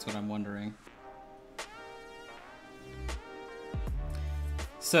guess that's what I'm wondering.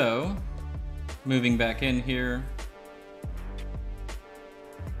 So, moving back in here.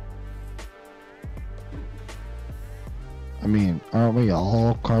 I mean, aren't we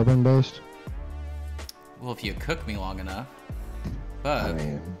all carbon based? Well, if you cook me long enough. But I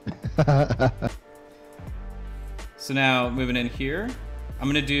mean... So now moving in here, I'm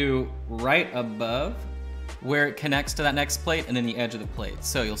gonna do right above where it connects to that next plate and then the edge of the plate.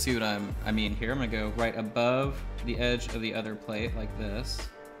 So you'll see what I mean here. I'm gonna go right above the edge of the other plate like this.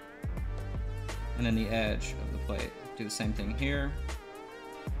 And then the edge of the plate. Do the same thing here.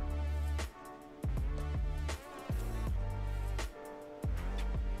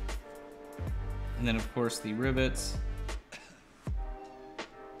 And then of course the rivets.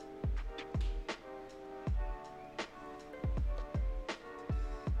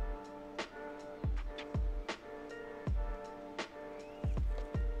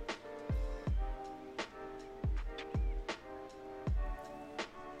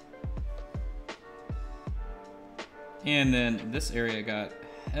 And then this area got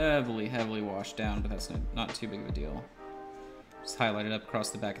heavily washed down, but that's not too big of a deal. Just highlight it up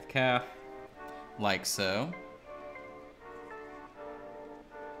across the back of the calf, like so.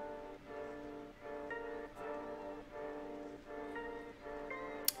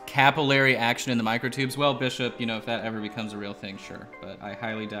 Capillary action in the microtubes. Well, Bishop, you know, if that ever becomes a real thing, sure. But I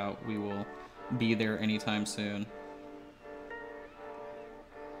highly doubt we will be there anytime soon.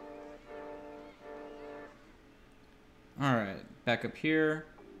 All right, back up here.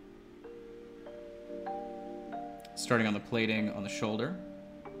 Starting on the plating on the shoulder.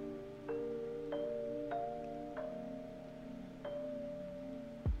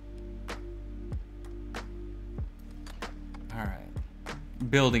 All right,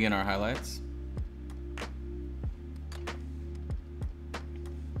 building in our highlights.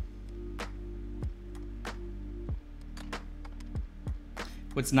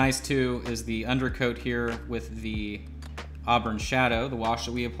 What's nice too is the undercoat here with the auburn shadow, the wash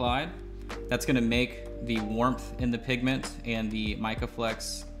that we applied. That's gonna make the warmth in the pigment and the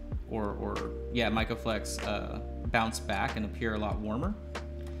Micaflex Micaflex bounce back and appear a lot warmer,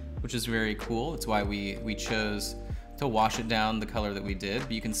 which is very cool. That's why we chose to wash it down the color that we did.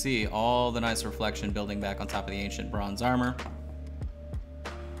 But you can see all the nice reflection building back on top of the ancient bronze armor.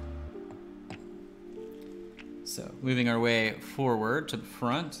 So moving our way forward to the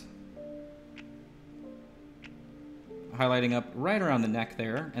front. Highlighting up right around the neck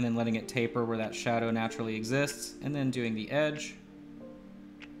there, and then letting it taper where that shadow naturally exists, and then doing the edge.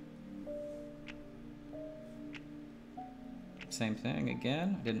 Same thing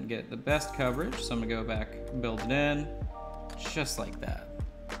again. Didn't get the best coverage, so I'm gonna go back, build it in, just like that.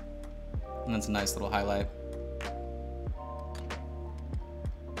 And that's a nice little highlight.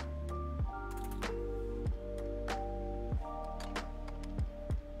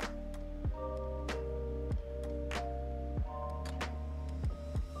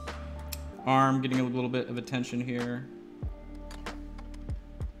 Arm getting a little bit of attention here.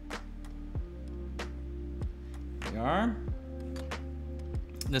 There we are.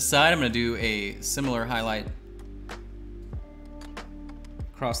 This side, I'm going to do a similar highlight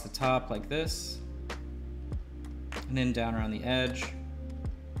across the top like this, and then down around the edge.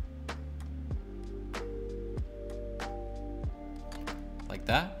 Like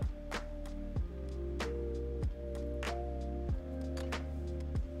that.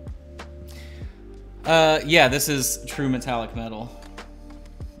 Yeah, this is true metallic metal,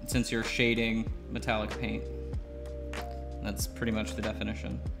 since you're shading metallic paint. That's pretty much the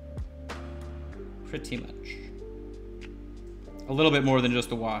definition. Pretty much. A little bit more than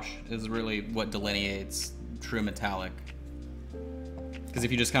just a wash is really what delineates true metallic. Because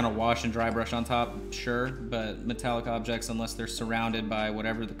if you just kind of wash and dry brush on top, sure, but metallic objects, unless they're surrounded by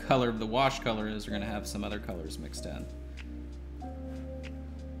whatever the color of the wash color is, are going to have some other colors mixed in.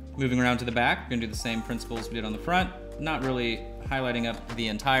 Moving around to the back, we're going to do the same principles we did on the front. Not really highlighting up the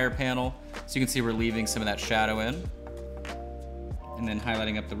entire panel, so you can see we're leaving some of that shadow in. And then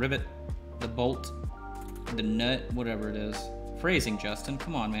highlighting up the rivet, the bolt, the nut, whatever it is. Phrasing, Justin,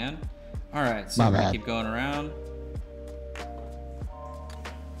 come on, man. All right, so we're going to keep going around.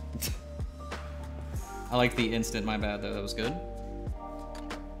 I like the instant my bad, though. That was good.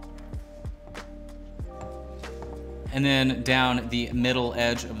 And then down the middle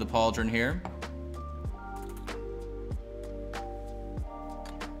edge of the pauldron here.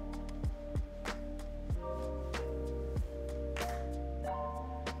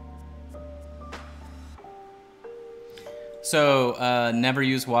 So never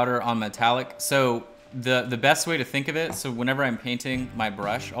use water on metallic. So the best way to think of it, so whenever I'm painting, my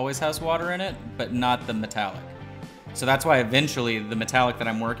brush always has water in it, but not the metallic. So that's why eventually the metallic that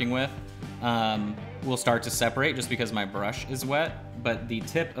I'm working with will start to separate just because my brush is wet, but the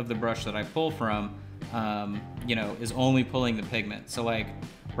tip of the brush that I pull from, you know, is only pulling the pigment. So like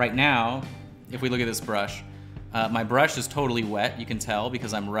right now, if we look at this brush, my brush is totally wet, you can tell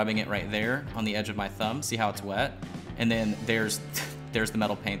because I'm rubbing it right there on the edge of my thumb. See how it's wet? And then there's the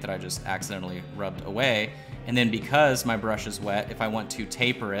metal paint that I just accidentally rubbed away. And then because my brush is wet, if I want to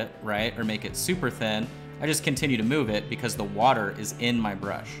taper it, right, or make it super thin, I just continue to move it because the water is in my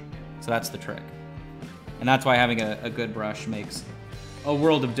brush. So that's the trick. And that's why having a good brush makes a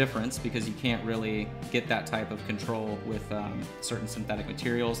world of difference, because you can't really get that type of control with certain synthetic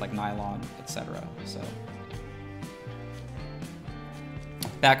materials like nylon, etc. So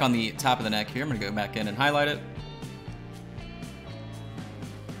back on the top of the neck here, I'm gonna go back in and highlight it.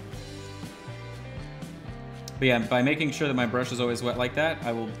 But yeah, by making sure that my brush is always wet like that,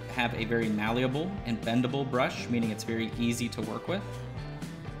 I will have a very malleable and bendable brush, meaning it's very easy to work with,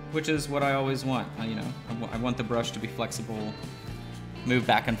 which is what I always want. You know, I want the brush to be flexible, move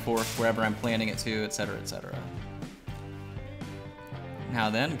back and forth wherever I'm planning it to, etc., etc. Now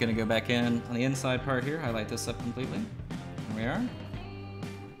then, I'm gonna go back in on the inside part here, highlight this up completely. There we are.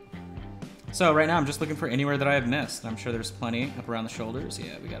 So right now I'm just looking for anywhere that I have missed. I'm sure there's plenty up around the shoulders.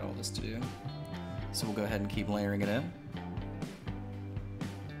 Yeah, we got all this to do. So we'll go ahead and keep layering it in.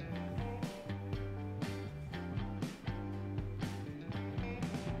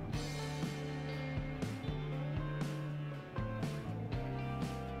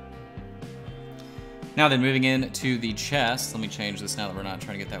 Now then, moving into the chest. Let me change this now that we're not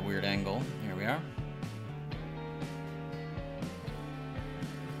trying to get that weird angle. Here we are.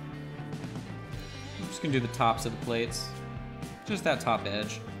 I'm just gonna do the tops of the plates. Just that top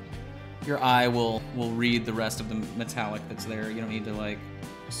edge. Your eye will read the rest of the metallic that's there. You don't need to like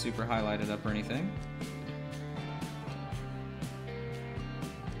super highlight it up or anything.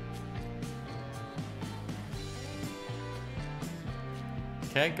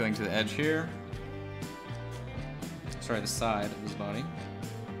 Okay, going to the edge here. Sorry, the side of his body.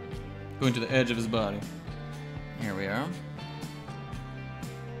 Going to the edge of his body. Here we are.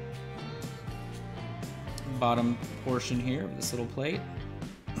 Bottom portion here of this little plate.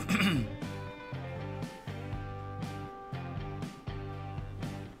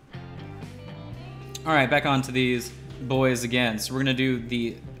 All right, back onto these boys again. So we're gonna do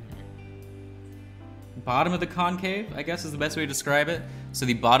the bottom of the concave, I guess is the best way to describe it. So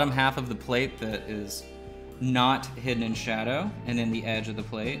the bottom half of the plate that is not hidden in shadow, and then the edge of the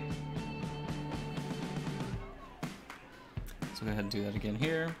plate. So go ahead and do that again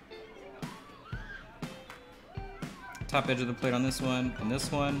here. Top edge of the plate on this one, and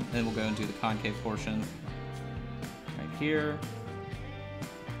then we'll go and do the concave portion right here,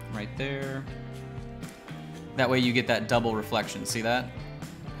 right there. That way you get that double reflection. See that?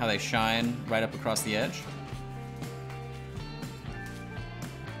 How they shine right up across the edge.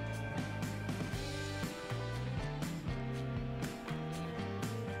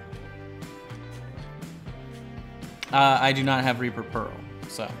 I do not have Reaper Pearl,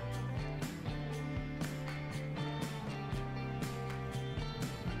 so.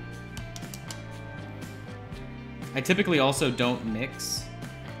 I typically also don't mix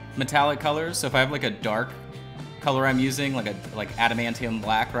metallic colors, so if I have like a dark color I'm using, like adamantium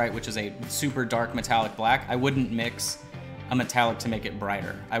black, right, which is a super dark metallic black, I wouldn't mix a metallic to make it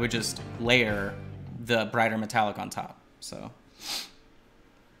brighter. I would just layer the brighter metallic on top, so.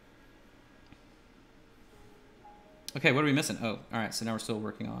 Okay, what are we missing? Oh, all right, so now we're still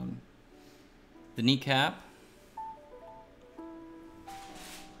working on the kneecap.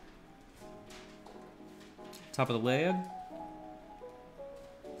 Top of the leg.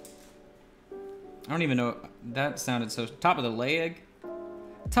 I don't even know, that sounded so, top of the leg.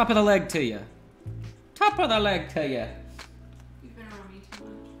 Top of the leg to you. Top of the leg to you. You've been around me too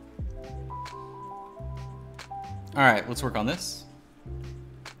much. All right, let's work on this.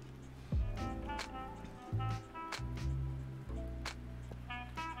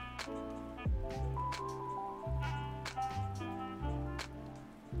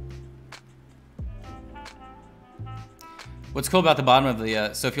 What's cool about the bottom of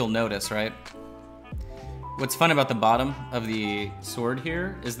the, so if you'll notice, right? What's fun about the bottom of the sword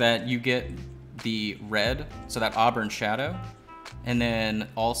here is that you get the red, so that auburn shadow, and then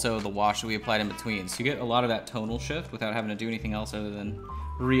also the wash that we applied in between. So you get a lot of that tonal shift without having to do anything else other than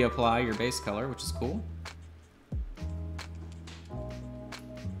reapply your base color, which is cool.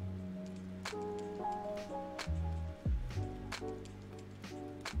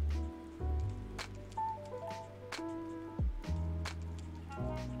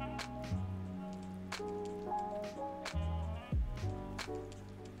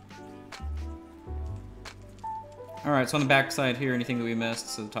 All right, so on the back side here, anything that we missed,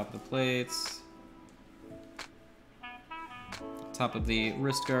 so the top of the plates, top of the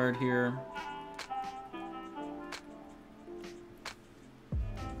wrist guard here,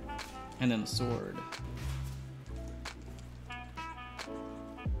 and then the sword.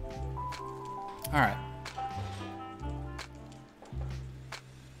 All right.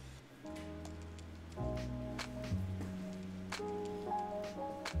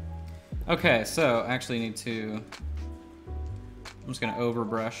 Okay, so I actually need to, I'm just gonna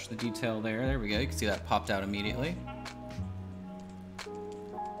overbrush the detail there. There we go, you can see that popped out immediately.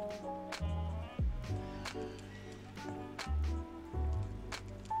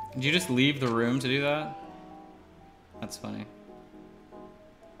 Did you just leave the room to do that? That's funny.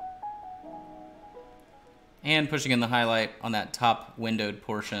 And pushing in the highlight on that top windowed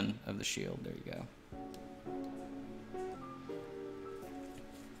portion of the shield. There you go.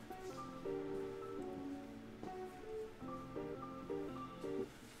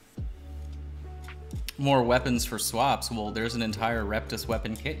 More weapons for swaps. Well, there's an entire Reptus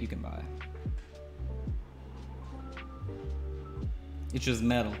weapon kit you can buy. It's just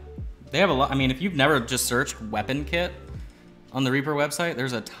metal. They have a lot. I mean, if you've never just searched weapon kit on the Reaper website,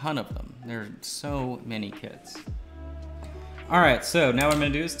 there's a ton of them. There are so many kits. All right, so now what I'm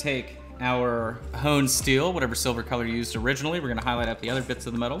gonna do is take our honed steel, whatever silver color you used originally. We're gonna highlight up the other bits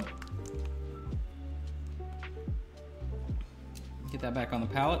of the metal. Get that back on the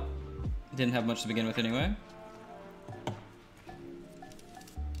palette. Didn't have much to begin with anyway.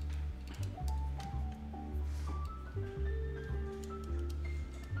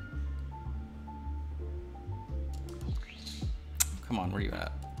 Come on, where are you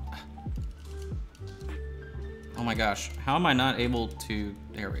at? Oh my gosh, how am I not able to,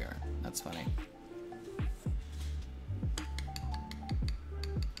 there we are, that's funny.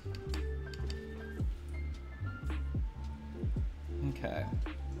 Okay.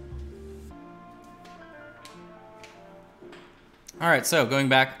 All right, so going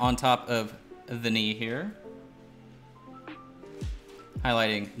back on top of the knee here.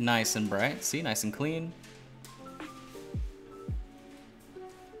 Highlighting nice and bright, see, nice and clean.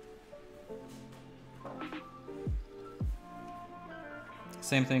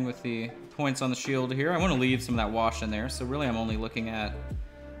 Same thing with the points on the shield here. I want to leave some of that wash in there, so really I'm only looking at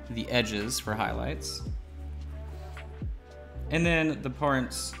the edges for highlights. And then the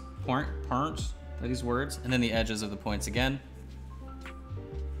parts, are these words? And then the edges of the points again.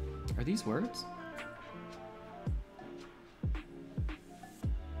 Are these words?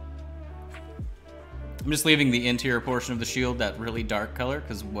 I'm just leaving the interior portion of the shield that really dark color,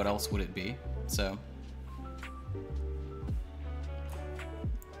 because what else would it be? So,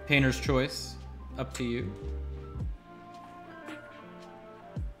 painter's choice, up to you.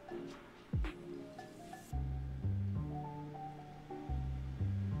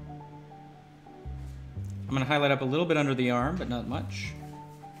 I'm gonna highlight up a little bit under the arm, but not much.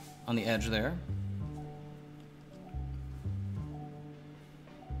 On the edge there.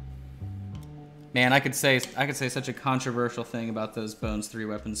 Man, I could say such a controversial thing about those Bones 3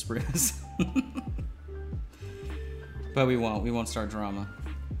 weapon sprues. But we won't start drama.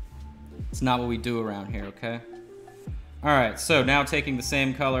 It's not what we do around here, okay? Alright, so now taking the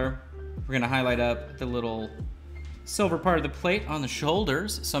same color, we're gonna highlight up the little silver part of the plate on the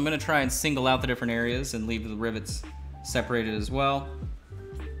shoulders. So I'm gonna try and single out the different areas and leave the rivets separated as well.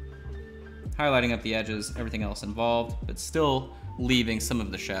 Highlighting up the edges, everything else involved, but still leaving some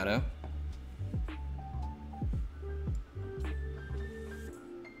of the shadow.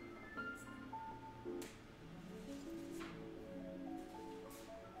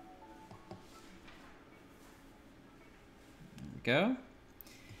 There we go.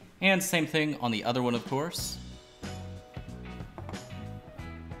 And same thing on the other one, of course.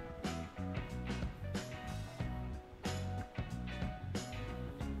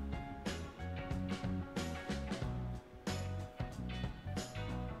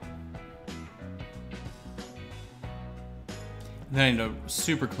 Then I need to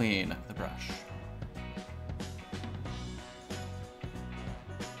super clean the brush.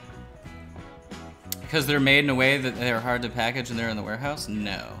 Because they're made in a way that they're hard to package and they're in the warehouse?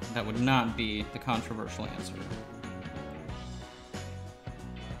 No, that would not be the controversial answer.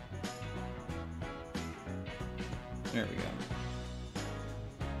 There we go.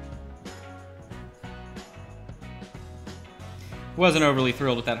 Wasn't overly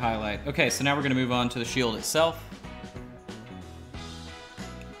thrilled with that highlight. Okay, so now we're gonna move on to the shield itself.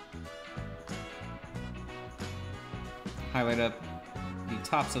 Highlight up the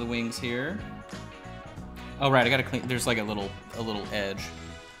tops of the wings here. Oh right, I gotta clean. There's like a little edge.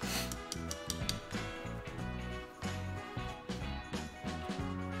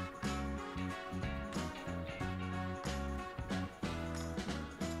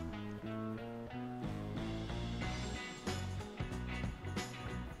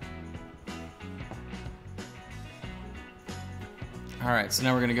 All right, so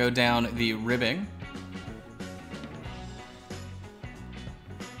now we're gonna go down the ribbing.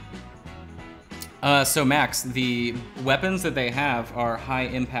 So Max, the weapons that they have are high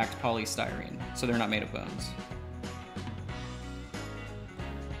impact polystyrene, so they're not made of bones.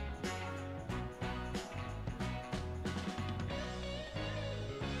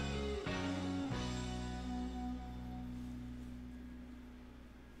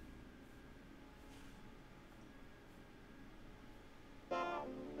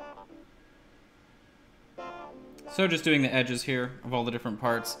 So just doing the edges here of all the different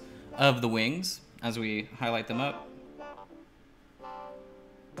parts of the wings as we highlight them up.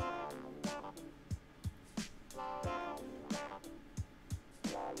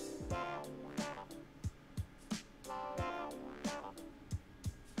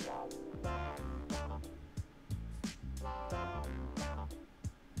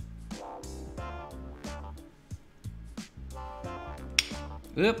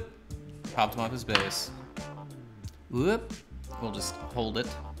 Whoop, popped him off his base. Whoop, we'll just hold it.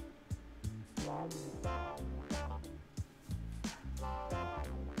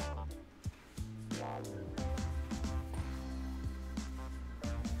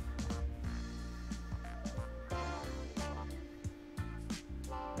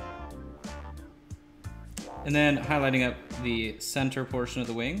 And then highlighting up the center portion of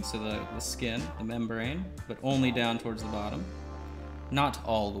the wing, so the skin, the membrane, but only down towards the bottom. Not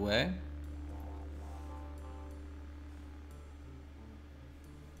all the way.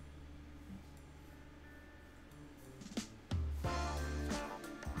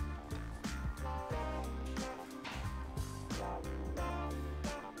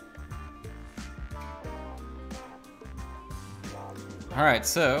 All right,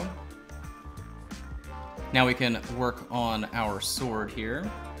 so now we can work on our sword here.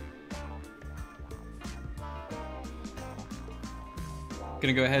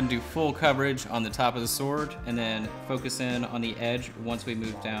 Gonna go ahead and do full coverage on the top of the sword and then focus in on the edge once we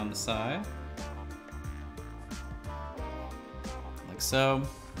move down the side. Like so.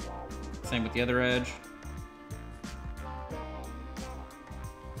 Same with the other edge.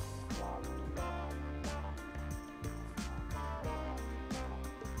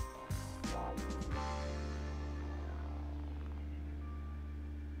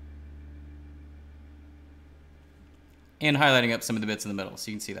 And highlighting up some of the bits in the middle,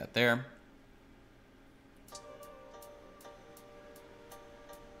 so you can see that there.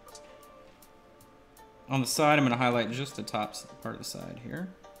 On the side, I'm going to highlight just the top part of the side here.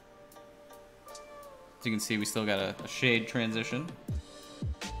 As you can see, we still got a shade transition.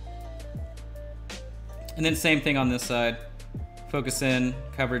 And then same thing on this side. Focus in,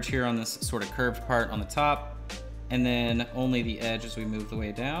 coverage here on this sort of curved part on the top, and then only the edge as we move the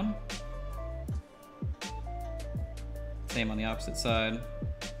way down. Same on the opposite side.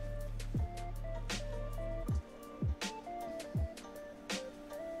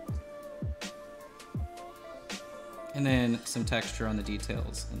 And then some texture on the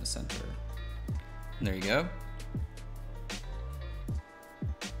details in the center. And there you go.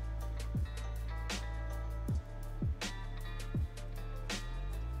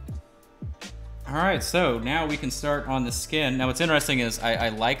 All right, so now we can start on the skin. Now what's interesting is I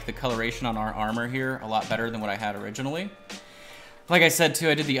like the coloration on our armor here a lot better than what I had originally. Like I said too,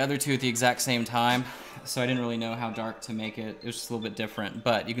 I did the other two at the exact same time, so I didn't really know how dark to make it. It was just a little bit different,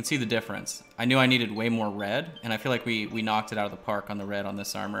 but you can see the difference. I knew I needed way more red, and I feel like we knocked it out of the park on the red on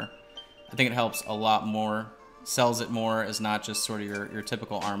this armor. I think it helps a lot more, sells it more as not just sort of your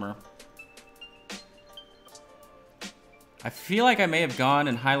typical armor. I feel like I may have gone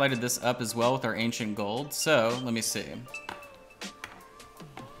and highlighted this up as well with our ancient gold, so let me see.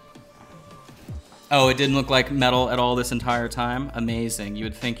 Oh, it didn't look like metal at all this entire time? Amazing. You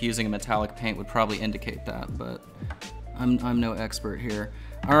would think using a metallic paint would probably indicate that, but I'm no expert here.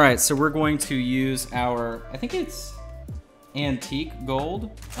 All right, so we're going to use our, I think it's antique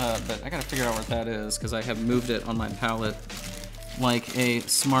gold, but I gotta figure out what that is because I have moved it on my palette like a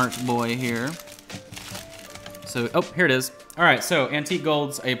smart boy here. So, oh, here it is. All right, so antique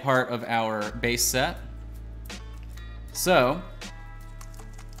gold's a part of our base set. So,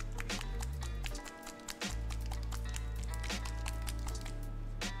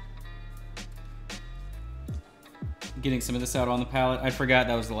 getting some of this out on the palette. I forgot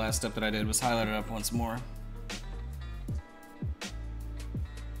that was the last step that I did, was highlight it up once more.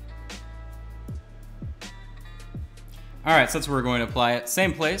 All right, so that's where we're going to apply it.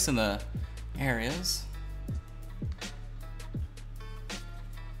 Same place in the areas.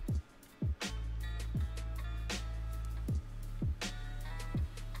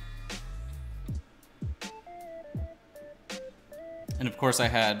 And of course I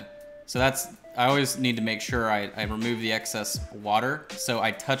had, so that's, I always need to make sure I remove the excess water. So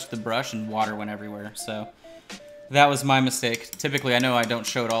I touched the brush and water went everywhere. So that was my mistake. Typically, I know I don't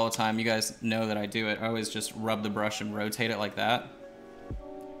show it all the time. You guys know that I do it. I always just rub the brush and rotate it like that.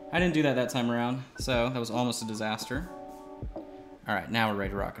 I didn't do that time around, so that was almost a disaster. All right, now we're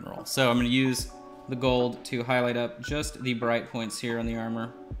ready to rock and roll. So I'm gonna use the gold to highlight up just the bright points here on the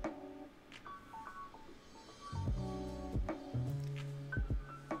armor.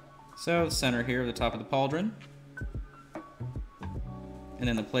 So the center here, the top of the pauldron. And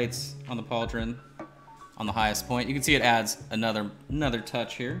then the plates on the pauldron on the highest point. You can see it adds another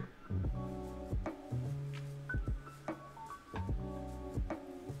touch here.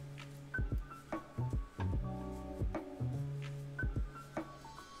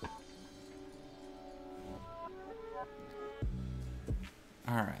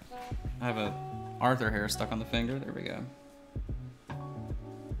 All right, I have a Arthur hair stuck on the finger. There we go.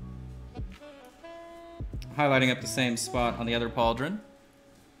 Highlighting up the same spot on the other pauldron.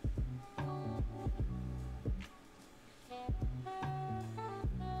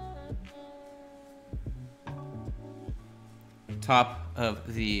 Top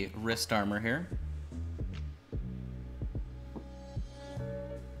of the wrist armor here.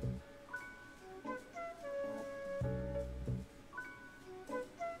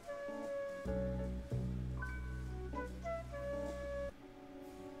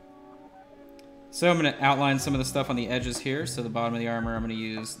 So I'm going to outline some of the stuff on the edges here. So the bottom of the armor, I'm going to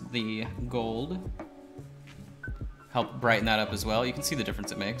use the gold. Help brighten that up as well. You can see the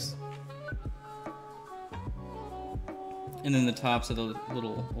difference it makes. And then the tops of the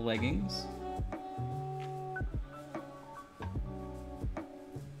little leggings.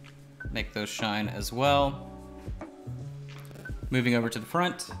 Make those shine as well. Moving over to the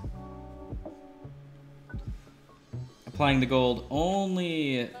front. Applying the gold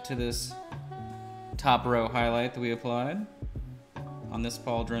only to this top row highlight that we applied on this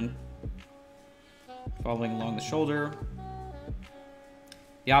pauldron. Following along the shoulder.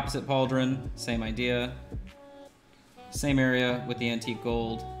 The opposite pauldron, same idea. Same area with the antique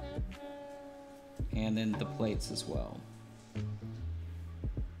gold. And then the plates as well.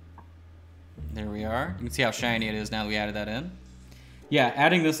 There we are. You can see how shiny it is now that we added that in. Yeah,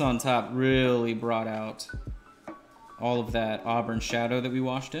 adding this on top really brought out all of that auburn shadow that we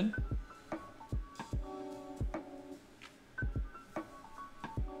washed in.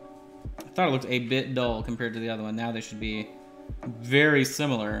 I thought it looked a bit dull compared to the other one. Now they should be very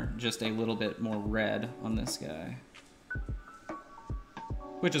similar, just a little bit more red on this guy.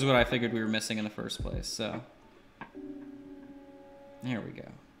 Which is what I figured we were missing in the first place, so. There we go.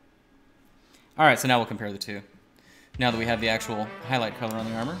 All right, so now we'll compare the two. Now that we have the actual highlight color on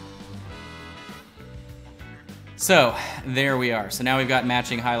the armor. So, there we are. So now we've got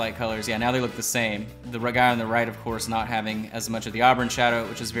matching highlight colors. Yeah, now they look the same. The guy on the right, of course, not having as much of the auburn shadow,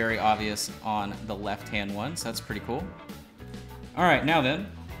 which is very obvious on the left-hand one, so that's pretty cool. All right, now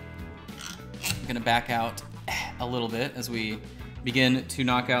then, I'm gonna back out a little bit as we begin to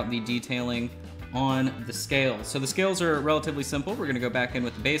knock out the detailing on the scales. So the scales are relatively simple. We're gonna go back in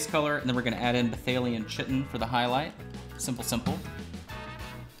with the base color, and then we're gonna add in Bethalian Chitin for the highlight. Simple, simple.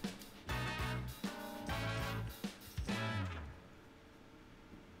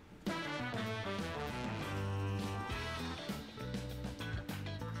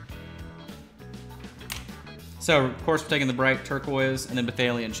 So, of course, we're taking the bright turquoise and then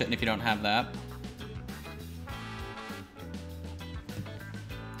Bethalian Chitin if you don't have that.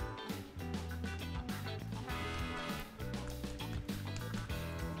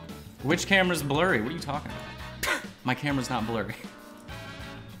 Which camera's blurry? What are you talking about? My camera's not blurry.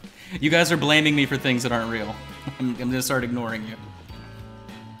 You guys are blaming me for things that aren't real. I'm gonna start ignoring you.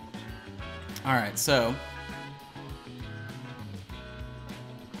 Alright, so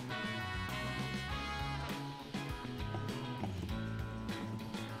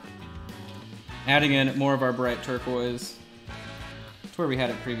Adding in more of our bright turquoise to where we had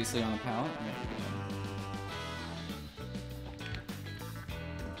it previously on the palette.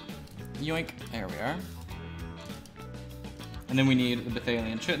 Yoink, there we are. And then we need the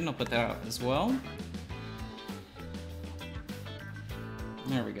Bethalian Chitin, I'll put that out as well.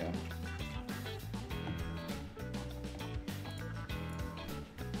 There we go.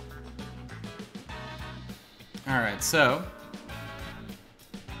 Alright, so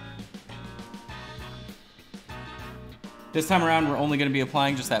this time around we're only going to be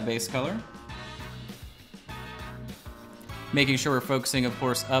applying just that base color. Making sure we're focusing, of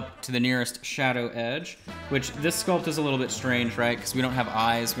course, up to the nearest shadow edge, which this sculpt is a little bit strange, right? Because we don't have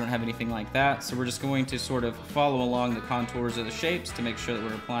eyes, we don't have anything like that, so we're just going to sort of follow along the contours of the shapes to make sure that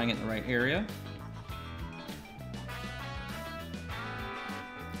we're applying it in the right area.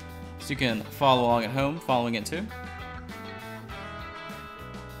 So you can follow along at home, following it too.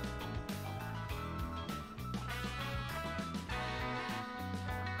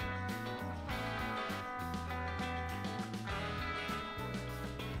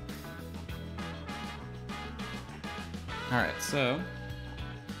 Alright, so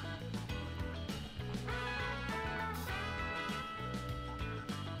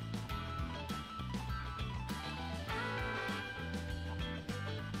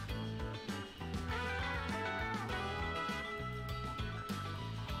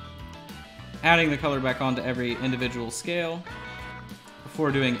adding the color back onto every individual scale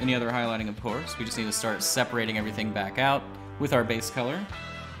before doing any other highlighting, of course. We just need to start separating everything back out with our base color.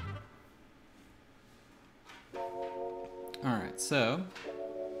 Alright, so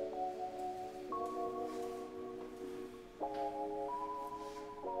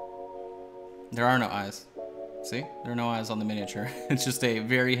there are no eyes. See? There are no eyes on the miniature. It's just a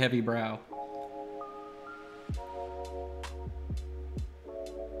very heavy brow.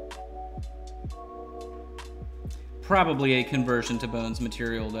 Probably a conversion to Bones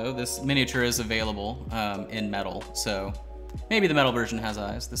material, though. This miniature is available in metal, so maybe the metal version has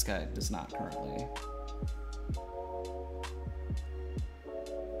eyes. This guy does not currently.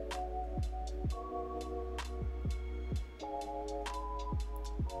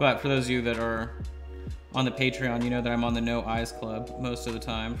 But for those of you that are on the Patreon, you know that I'm on the No Eyes Club most of the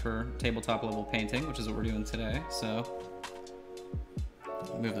time for tabletop level painting, which is what we're doing today. So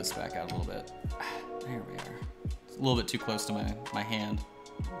move this back out a little bit. There we are. It's a little bit too close to my hand.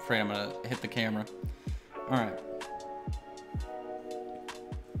 I'm afraid I'm gonna hit the camera. All right.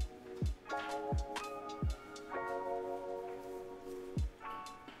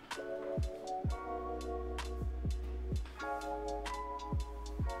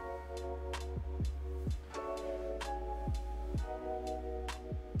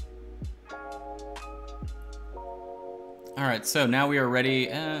 Alright, so now we are ready.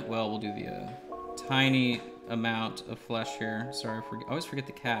 Well, we'll do the tiny amount of flesh here. Sorry, I always forget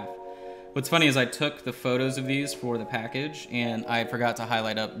the calf. What's funny is I took the photos of these for the package, and I forgot to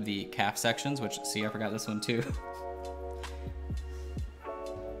highlight up the calf sections, which, see, I forgot this one too.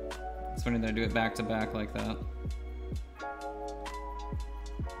 It's funny that I do it back to back like that.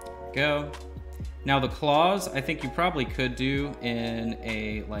 There we go. Now the claws, I think you probably could do in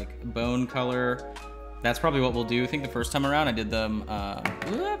a like bone color. That's probably what we'll do. I think the first time around I did them,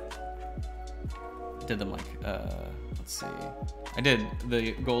 let's see. I did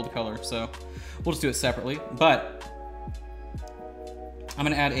the gold color, so we'll just do it separately. But I'm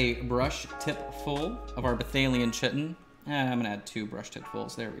gonna add a brush tip full of our Bethalian Chitin. I'm gonna add 2 brush tip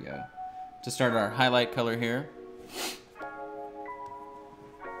fulls, there we go. To start our highlight color here.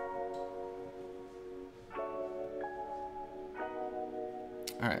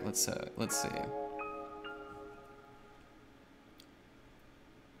 All right, let's see.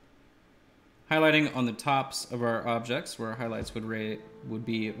 Highlighting on the tops of our objects where our highlights would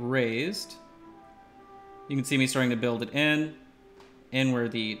be raised. You can see me starting to build it in where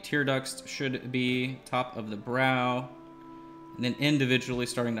the tear ducts should be, top of the brow, and then individually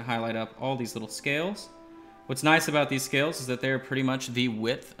starting to highlight up all these little scales. What's nice about these scales is that they're pretty much the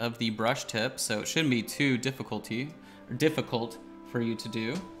width of the brush tip, so it shouldn't be too difficult for you to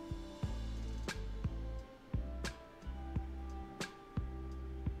do.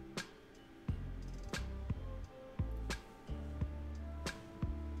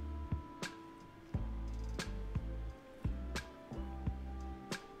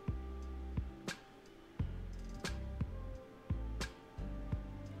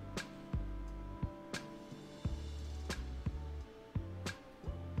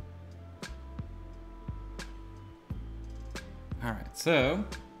 Alright, so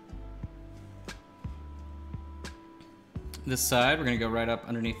this side, we're going to go right up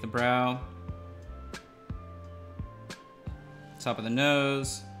underneath the brow. top of the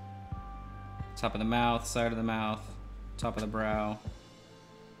nose, top of the mouth, side of the mouth, top of the brow,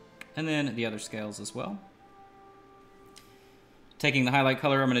 and then the other scales as well. Taking the highlight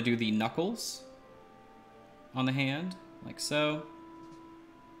color, I'm going to do the knuckles on the hand, like so.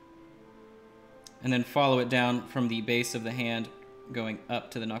 And then follow it down from the base of the hand, going up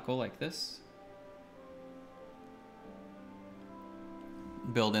to the knuckle like this.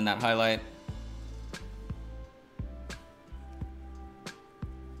 Build in that highlight.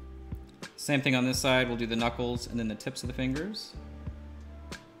 Same thing on this side, we'll do the knuckles and then the tips of the fingers.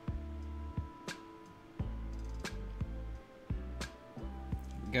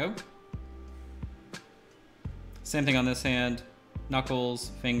 Go. Same thing on this hand,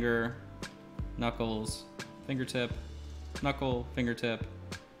 knuckles, finger, knuckles, fingertip, knuckle, fingertip,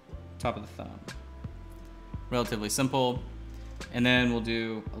 top of the thumb. Relatively simple. And then we'll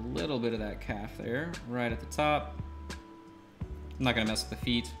do a little bit of that calf there, right at the top. I'm not gonna mess with the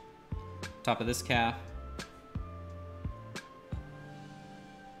feet. Top of this calf.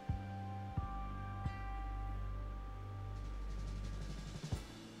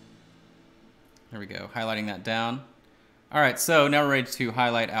 There we go, highlighting that down. All right, so now we're ready to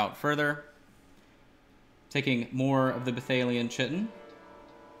highlight out further. Taking more of the Bethalian chitin.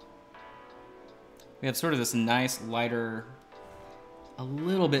 We have sort of this nice lighter, a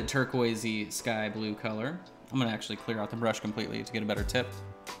little bit turquoisey sky blue color. I'm gonna actually clear out the brush completely to get a better tip.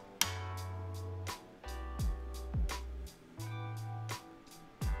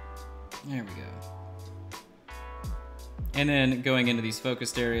 There we go. And then going into these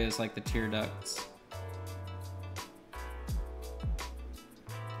focused areas like the tear ducts.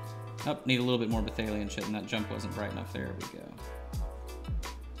 Oh, need a little bit more Bethalian chitin. That jump wasn't bright enough. There we go.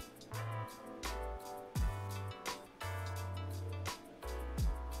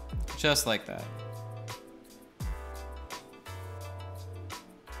 Just like that.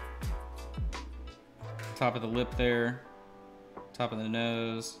 Top of the lip there. Top of the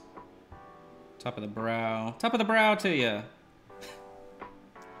nose. Top of the brow. Top of the brow to you.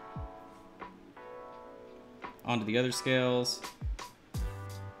 Onto the other scales.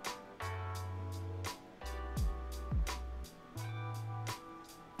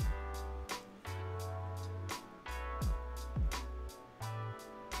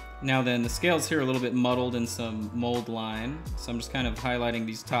 Now then, the scales here are a little bit muddled in some mold line, so I'm just kind of highlighting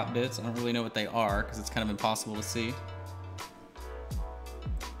these top bits. I don't really know what they are because it's kind of impossible to see.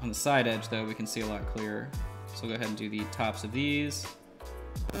 On the side edge though, we can see a lot clearer. So we'll go ahead and do the tops of these.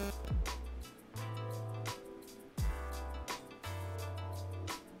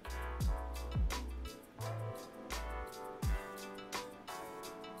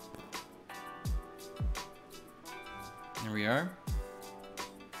 There we are.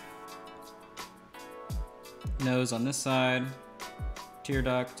 Nose on this side, tear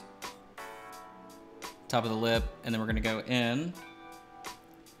duct, top of the lip, and then we're gonna go in.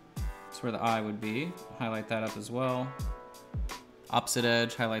 That's where the eye would be. Highlight that up as well. Opposite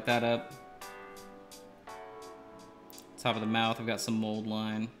edge, highlight that up. Top of the mouth, we've got some mold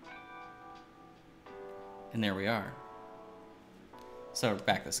line. And there we are. So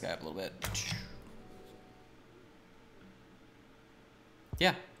back this guy up a little bit.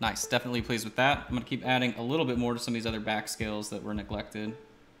 Yeah, nice. Definitely pleased with that. I'm gonna keep adding a little bit more to some of these other back scales that were neglected.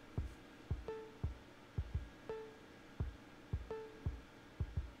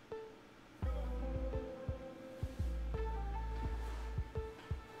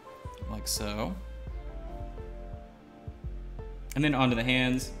 Like so. And then onto the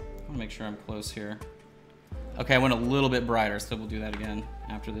hands. I wanna make sure I'm close here. Okay, I went a little bit brighter, so we'll do that again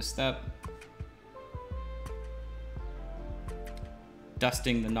after this step.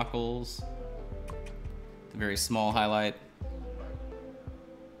 Dusting the knuckles, the very small highlight.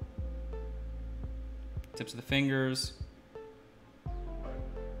 Tips of the fingers.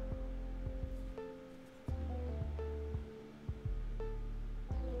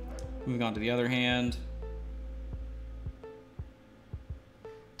 Moving on to the other hand.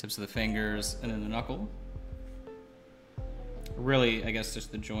 Tips of the fingers and then the knuckle. Really, I guess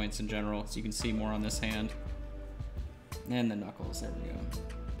just the joints in general, so you can see more on this hand. And the knuckles, there we go.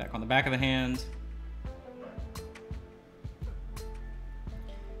 Back on the back of the hand.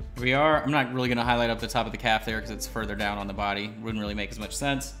 Here we are. I'm not really gonna highlight up the top of the calf there because it's further down on the body. Wouldn't really make as much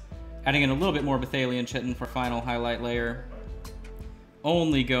sense. Adding in a little bit more Bethalian chitin for final highlight layer.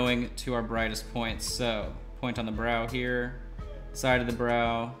 Only going to our brightest points. So, point on the brow here, side of the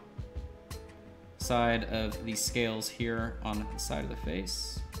brow, side of the scales here on the side of the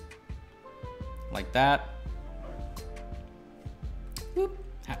face. Like that. Whoop,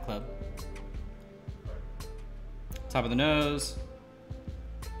 hat club. top of the nose.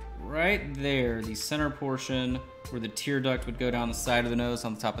 Right there, the center portion where the tear duct would go down the side of the nose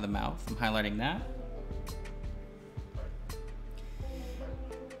on the top of the mouth. I'm highlighting that.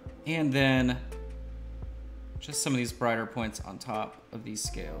 And then just some of these brighter points on top of these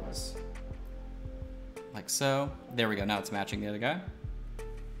scales. Like so. There we go, now it's matching the other guy.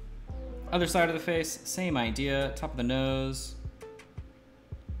 Other side of the face, same idea. Top of the nose.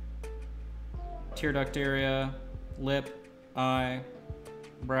 Tear duct area, lip, eye,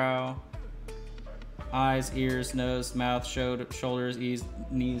 brow, eyes, ears, nose, mouth, shoulders,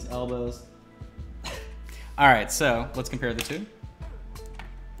 knees, elbows. All right, so let's compare the two.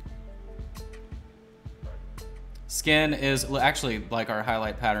 Skin is actually like our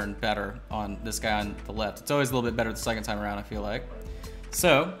highlight pattern better on this guy on the left. It's always a little bit better the second time around, I feel like.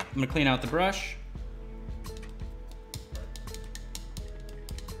 So I'm gonna clean out the brush.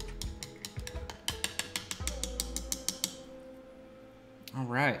 All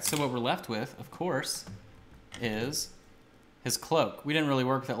right, so what we're left with, of course, is his cloak. We didn't really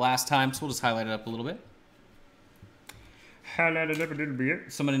work with it last time, so we'll just highlight it up a little bit. Highlight it up a little bit.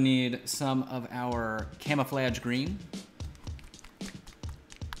 So I'm gonna need some of our camouflage green.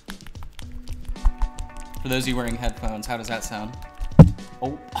 For those of you wearing headphones, how does that sound?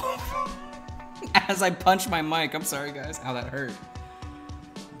 Oh. As I punch my mic, I'm sorry guys, how that hurt.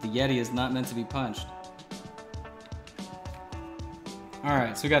 The Yeti is not meant to be punched. All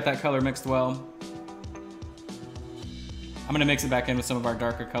right, so we got that color mixed well. I'm gonna mix it back in with some of our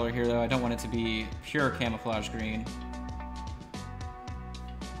darker color here though. I don't want it to be pure camouflage green.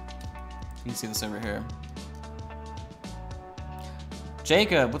 You can see this over here.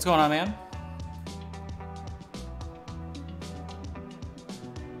 Jacob, what's going on, man?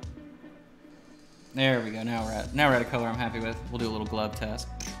 There we go, now we're at a color I'm happy with. We'll do a little glove test.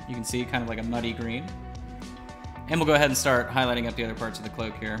 You can see kind of like a muddy green. And we'll go ahead and start highlighting up the other parts of the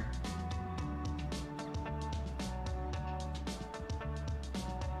cloak here.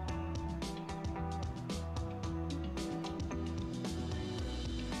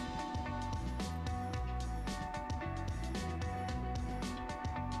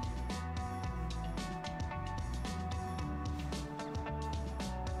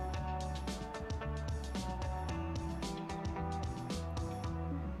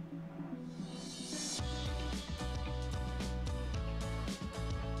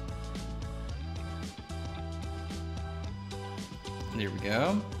 There we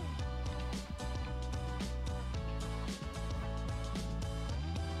go.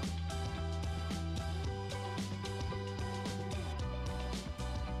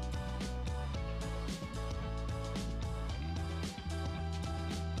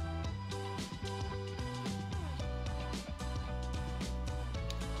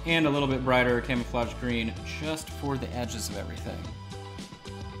 And a little bit brighter camouflage green just for the edges of everything.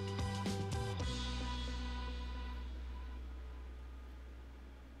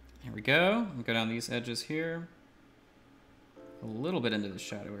 Here we go. We'll go down these edges here. A little bit into the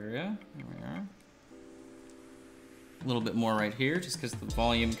shadow area. There we are. A little bit more right here, just because the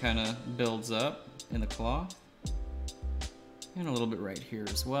volume kind of builds up in the cloth. And a little bit right here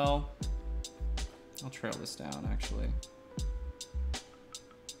as well. I'll trail this down, actually.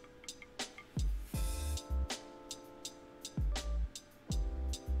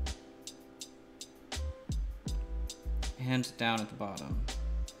 And down at the bottom.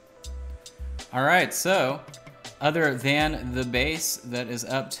 All right, so other than the base that is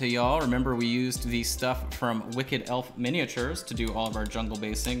up to y'all, remember we used the stuff from Wicked Elf Miniatures to do all of our jungle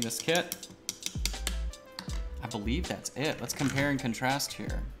basing this kit. I believe that's it. Let's compare and contrast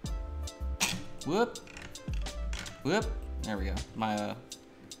here. Whoop, whoop, there we go. My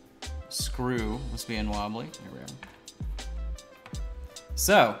screw was being wobbly, here we are.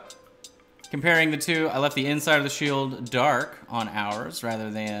 So, comparing the two, I left the inside of the shield dark on ours rather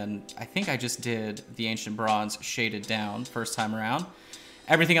than, I think I just did the Ancient Bronze shaded down first time around.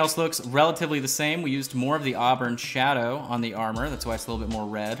 Everything else looks relatively the same. We used more of the Auburn shadow on the armor. That's why it's a little bit more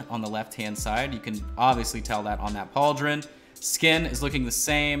red on the left-hand side. You can obviously tell that on that pauldron. Skin is looking the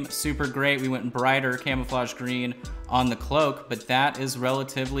same, super great. We went brighter camouflage green on the cloak, but that is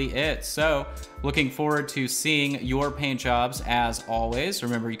relatively it. So, looking forward to seeing your paint jobs as always.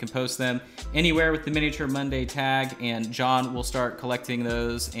 Remember, you can post them anywhere with the Miniature Monday tag, and John will start collecting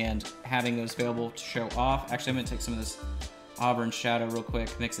those and having those available to show off. Actually, I'm gonna take some of this Auburn shadow real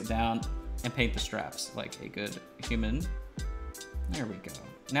quick, mix it down, and paint the straps like a good human. There we go.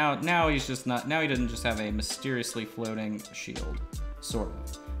 Now he's just not, now he doesn't just have a mysteriously floating shield, sort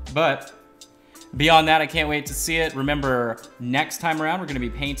of. But beyond that, I can't wait to see it. Remember, next time around, we're gonna be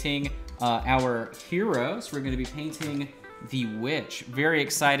painting our heroes. We're going to be painting the Witch. Very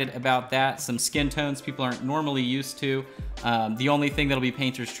excited about that. Some skin tones people aren't normally used to. The only thing that'll be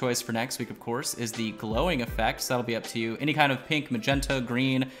painter's choice for next week, of course, is the glowing effect. So that'll be up to you. Any kind of pink, magenta,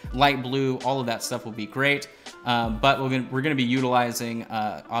 green, light blue, all of that stuff will be great. But we're going to be utilizing,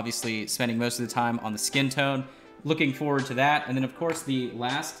 obviously, spending most of the time on the skin tone. Looking forward to that. And then, of course, the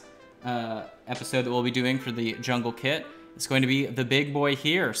last episode that we'll be doing for the jungle kit, it's going to be the big boy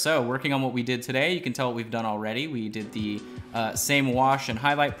here. So working on what we did today, you can tell what we've done already. We did the same wash and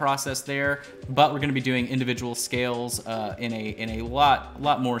highlight process there, but we're going to be doing individual scales in a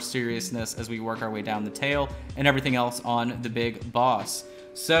lot more seriousness as we work our way down the tail and everything else on the big boss.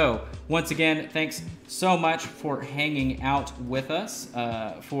 So once again, thanks so much for hanging out with us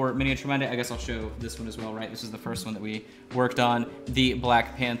for Miniature Monday. I guess I'll show this one as well, right? This is the first one that we worked on, the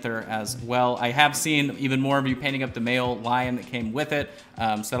Black Panther as well. I have seen even more of you painting up the male lion that came with it,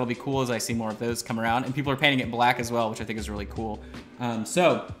 so that'll be cool as I see more of those come around. And people are painting it black as well, which I think is really cool.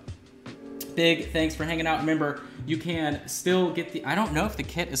 So big thanks for hanging out. Remember, you can still get the, I don't know if the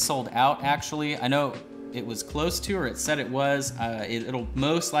kit is sold out actually. I know it was close to, or it said it was. It'll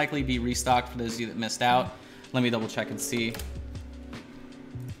most likely be restocked for those of you that missed out. Let me double check and see.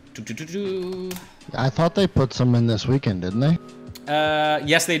 I thought they put some in this weekend, didn't they?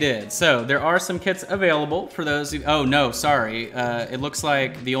 Yes, they did. So there are some kits available for those who, oh no, sorry. It looks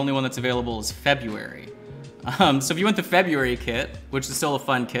like the only one that's available is February. So if you want the February kit, which is still a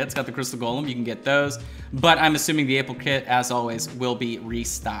fun kit, it's got the Crystal Golem, you can get those. But I'm assuming the April kit, as always, will be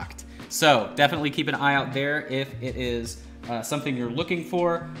restocked. So definitely keep an eye out there if it is something you're looking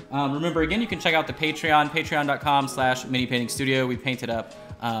for. Remember, again, you can check out the Patreon, patreon.com/minipaintingstudio. We painted up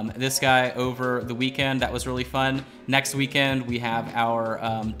this guy over the weekend. That was really fun. Next weekend, we have our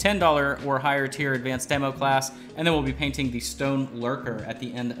 $10 or higher tier advanced demo class, and then we'll be painting the Stone Lurker at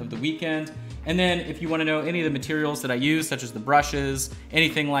the end of the weekend. And then if you want to know any of the materials that I use, such as the brushes,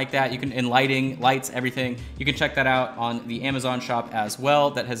 anything like that, you can, and lighting, lights, everything, you can check that out on the Amazon shop as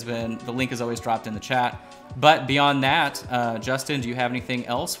well. That has been, the link is always dropped in the chat. But beyond that, Justin, do you have anything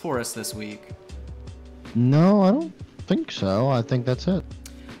else for us this week? No, I don't think so. I think that's it.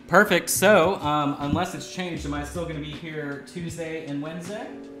 Perfect. So, unless it's changed, am I still going to be here Tuesday and Wednesday?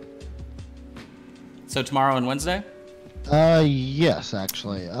 So tomorrow and Wednesday? Yes,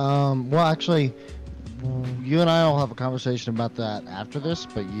 actually. Well, actually, you and I will have a conversation about that after this,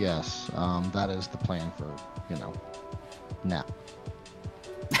 but yes, that is the plan for, now.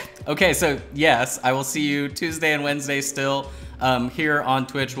 Okay, so yes, I will see you Tuesday and Wednesday still here on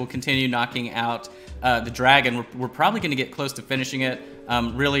Twitch. We'll continue knocking out the dragon. We're probably going to get close to finishing it.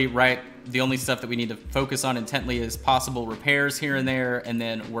 Really, right, the only stuff that we need to focus on intently is possible repairs here and there, and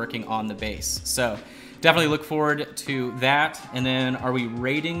then working on the base. So definitely look forward to that. And then, are we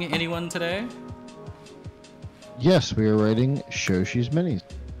rating anyone today? Yes, we are rating Shoshi's Minis.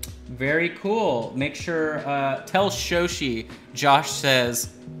 Very cool. Make sure, tell Shoshi Josh says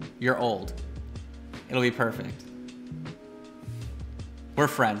you're old. It'll be perfect. We're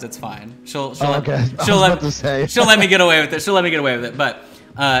friends. It's fine. She'll let me get away with it. She'll let me get away with it. But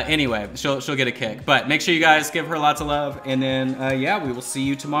anyway, she'll get a kick. But make sure you guys give her lots of love. And then, yeah, we will see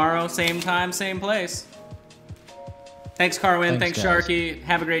you tomorrow. Same time, same place. Thanks, Carwin. Thanks, Sharky.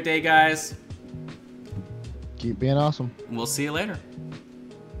 Have a great day, guys. Keep being awesome. We'll see you later.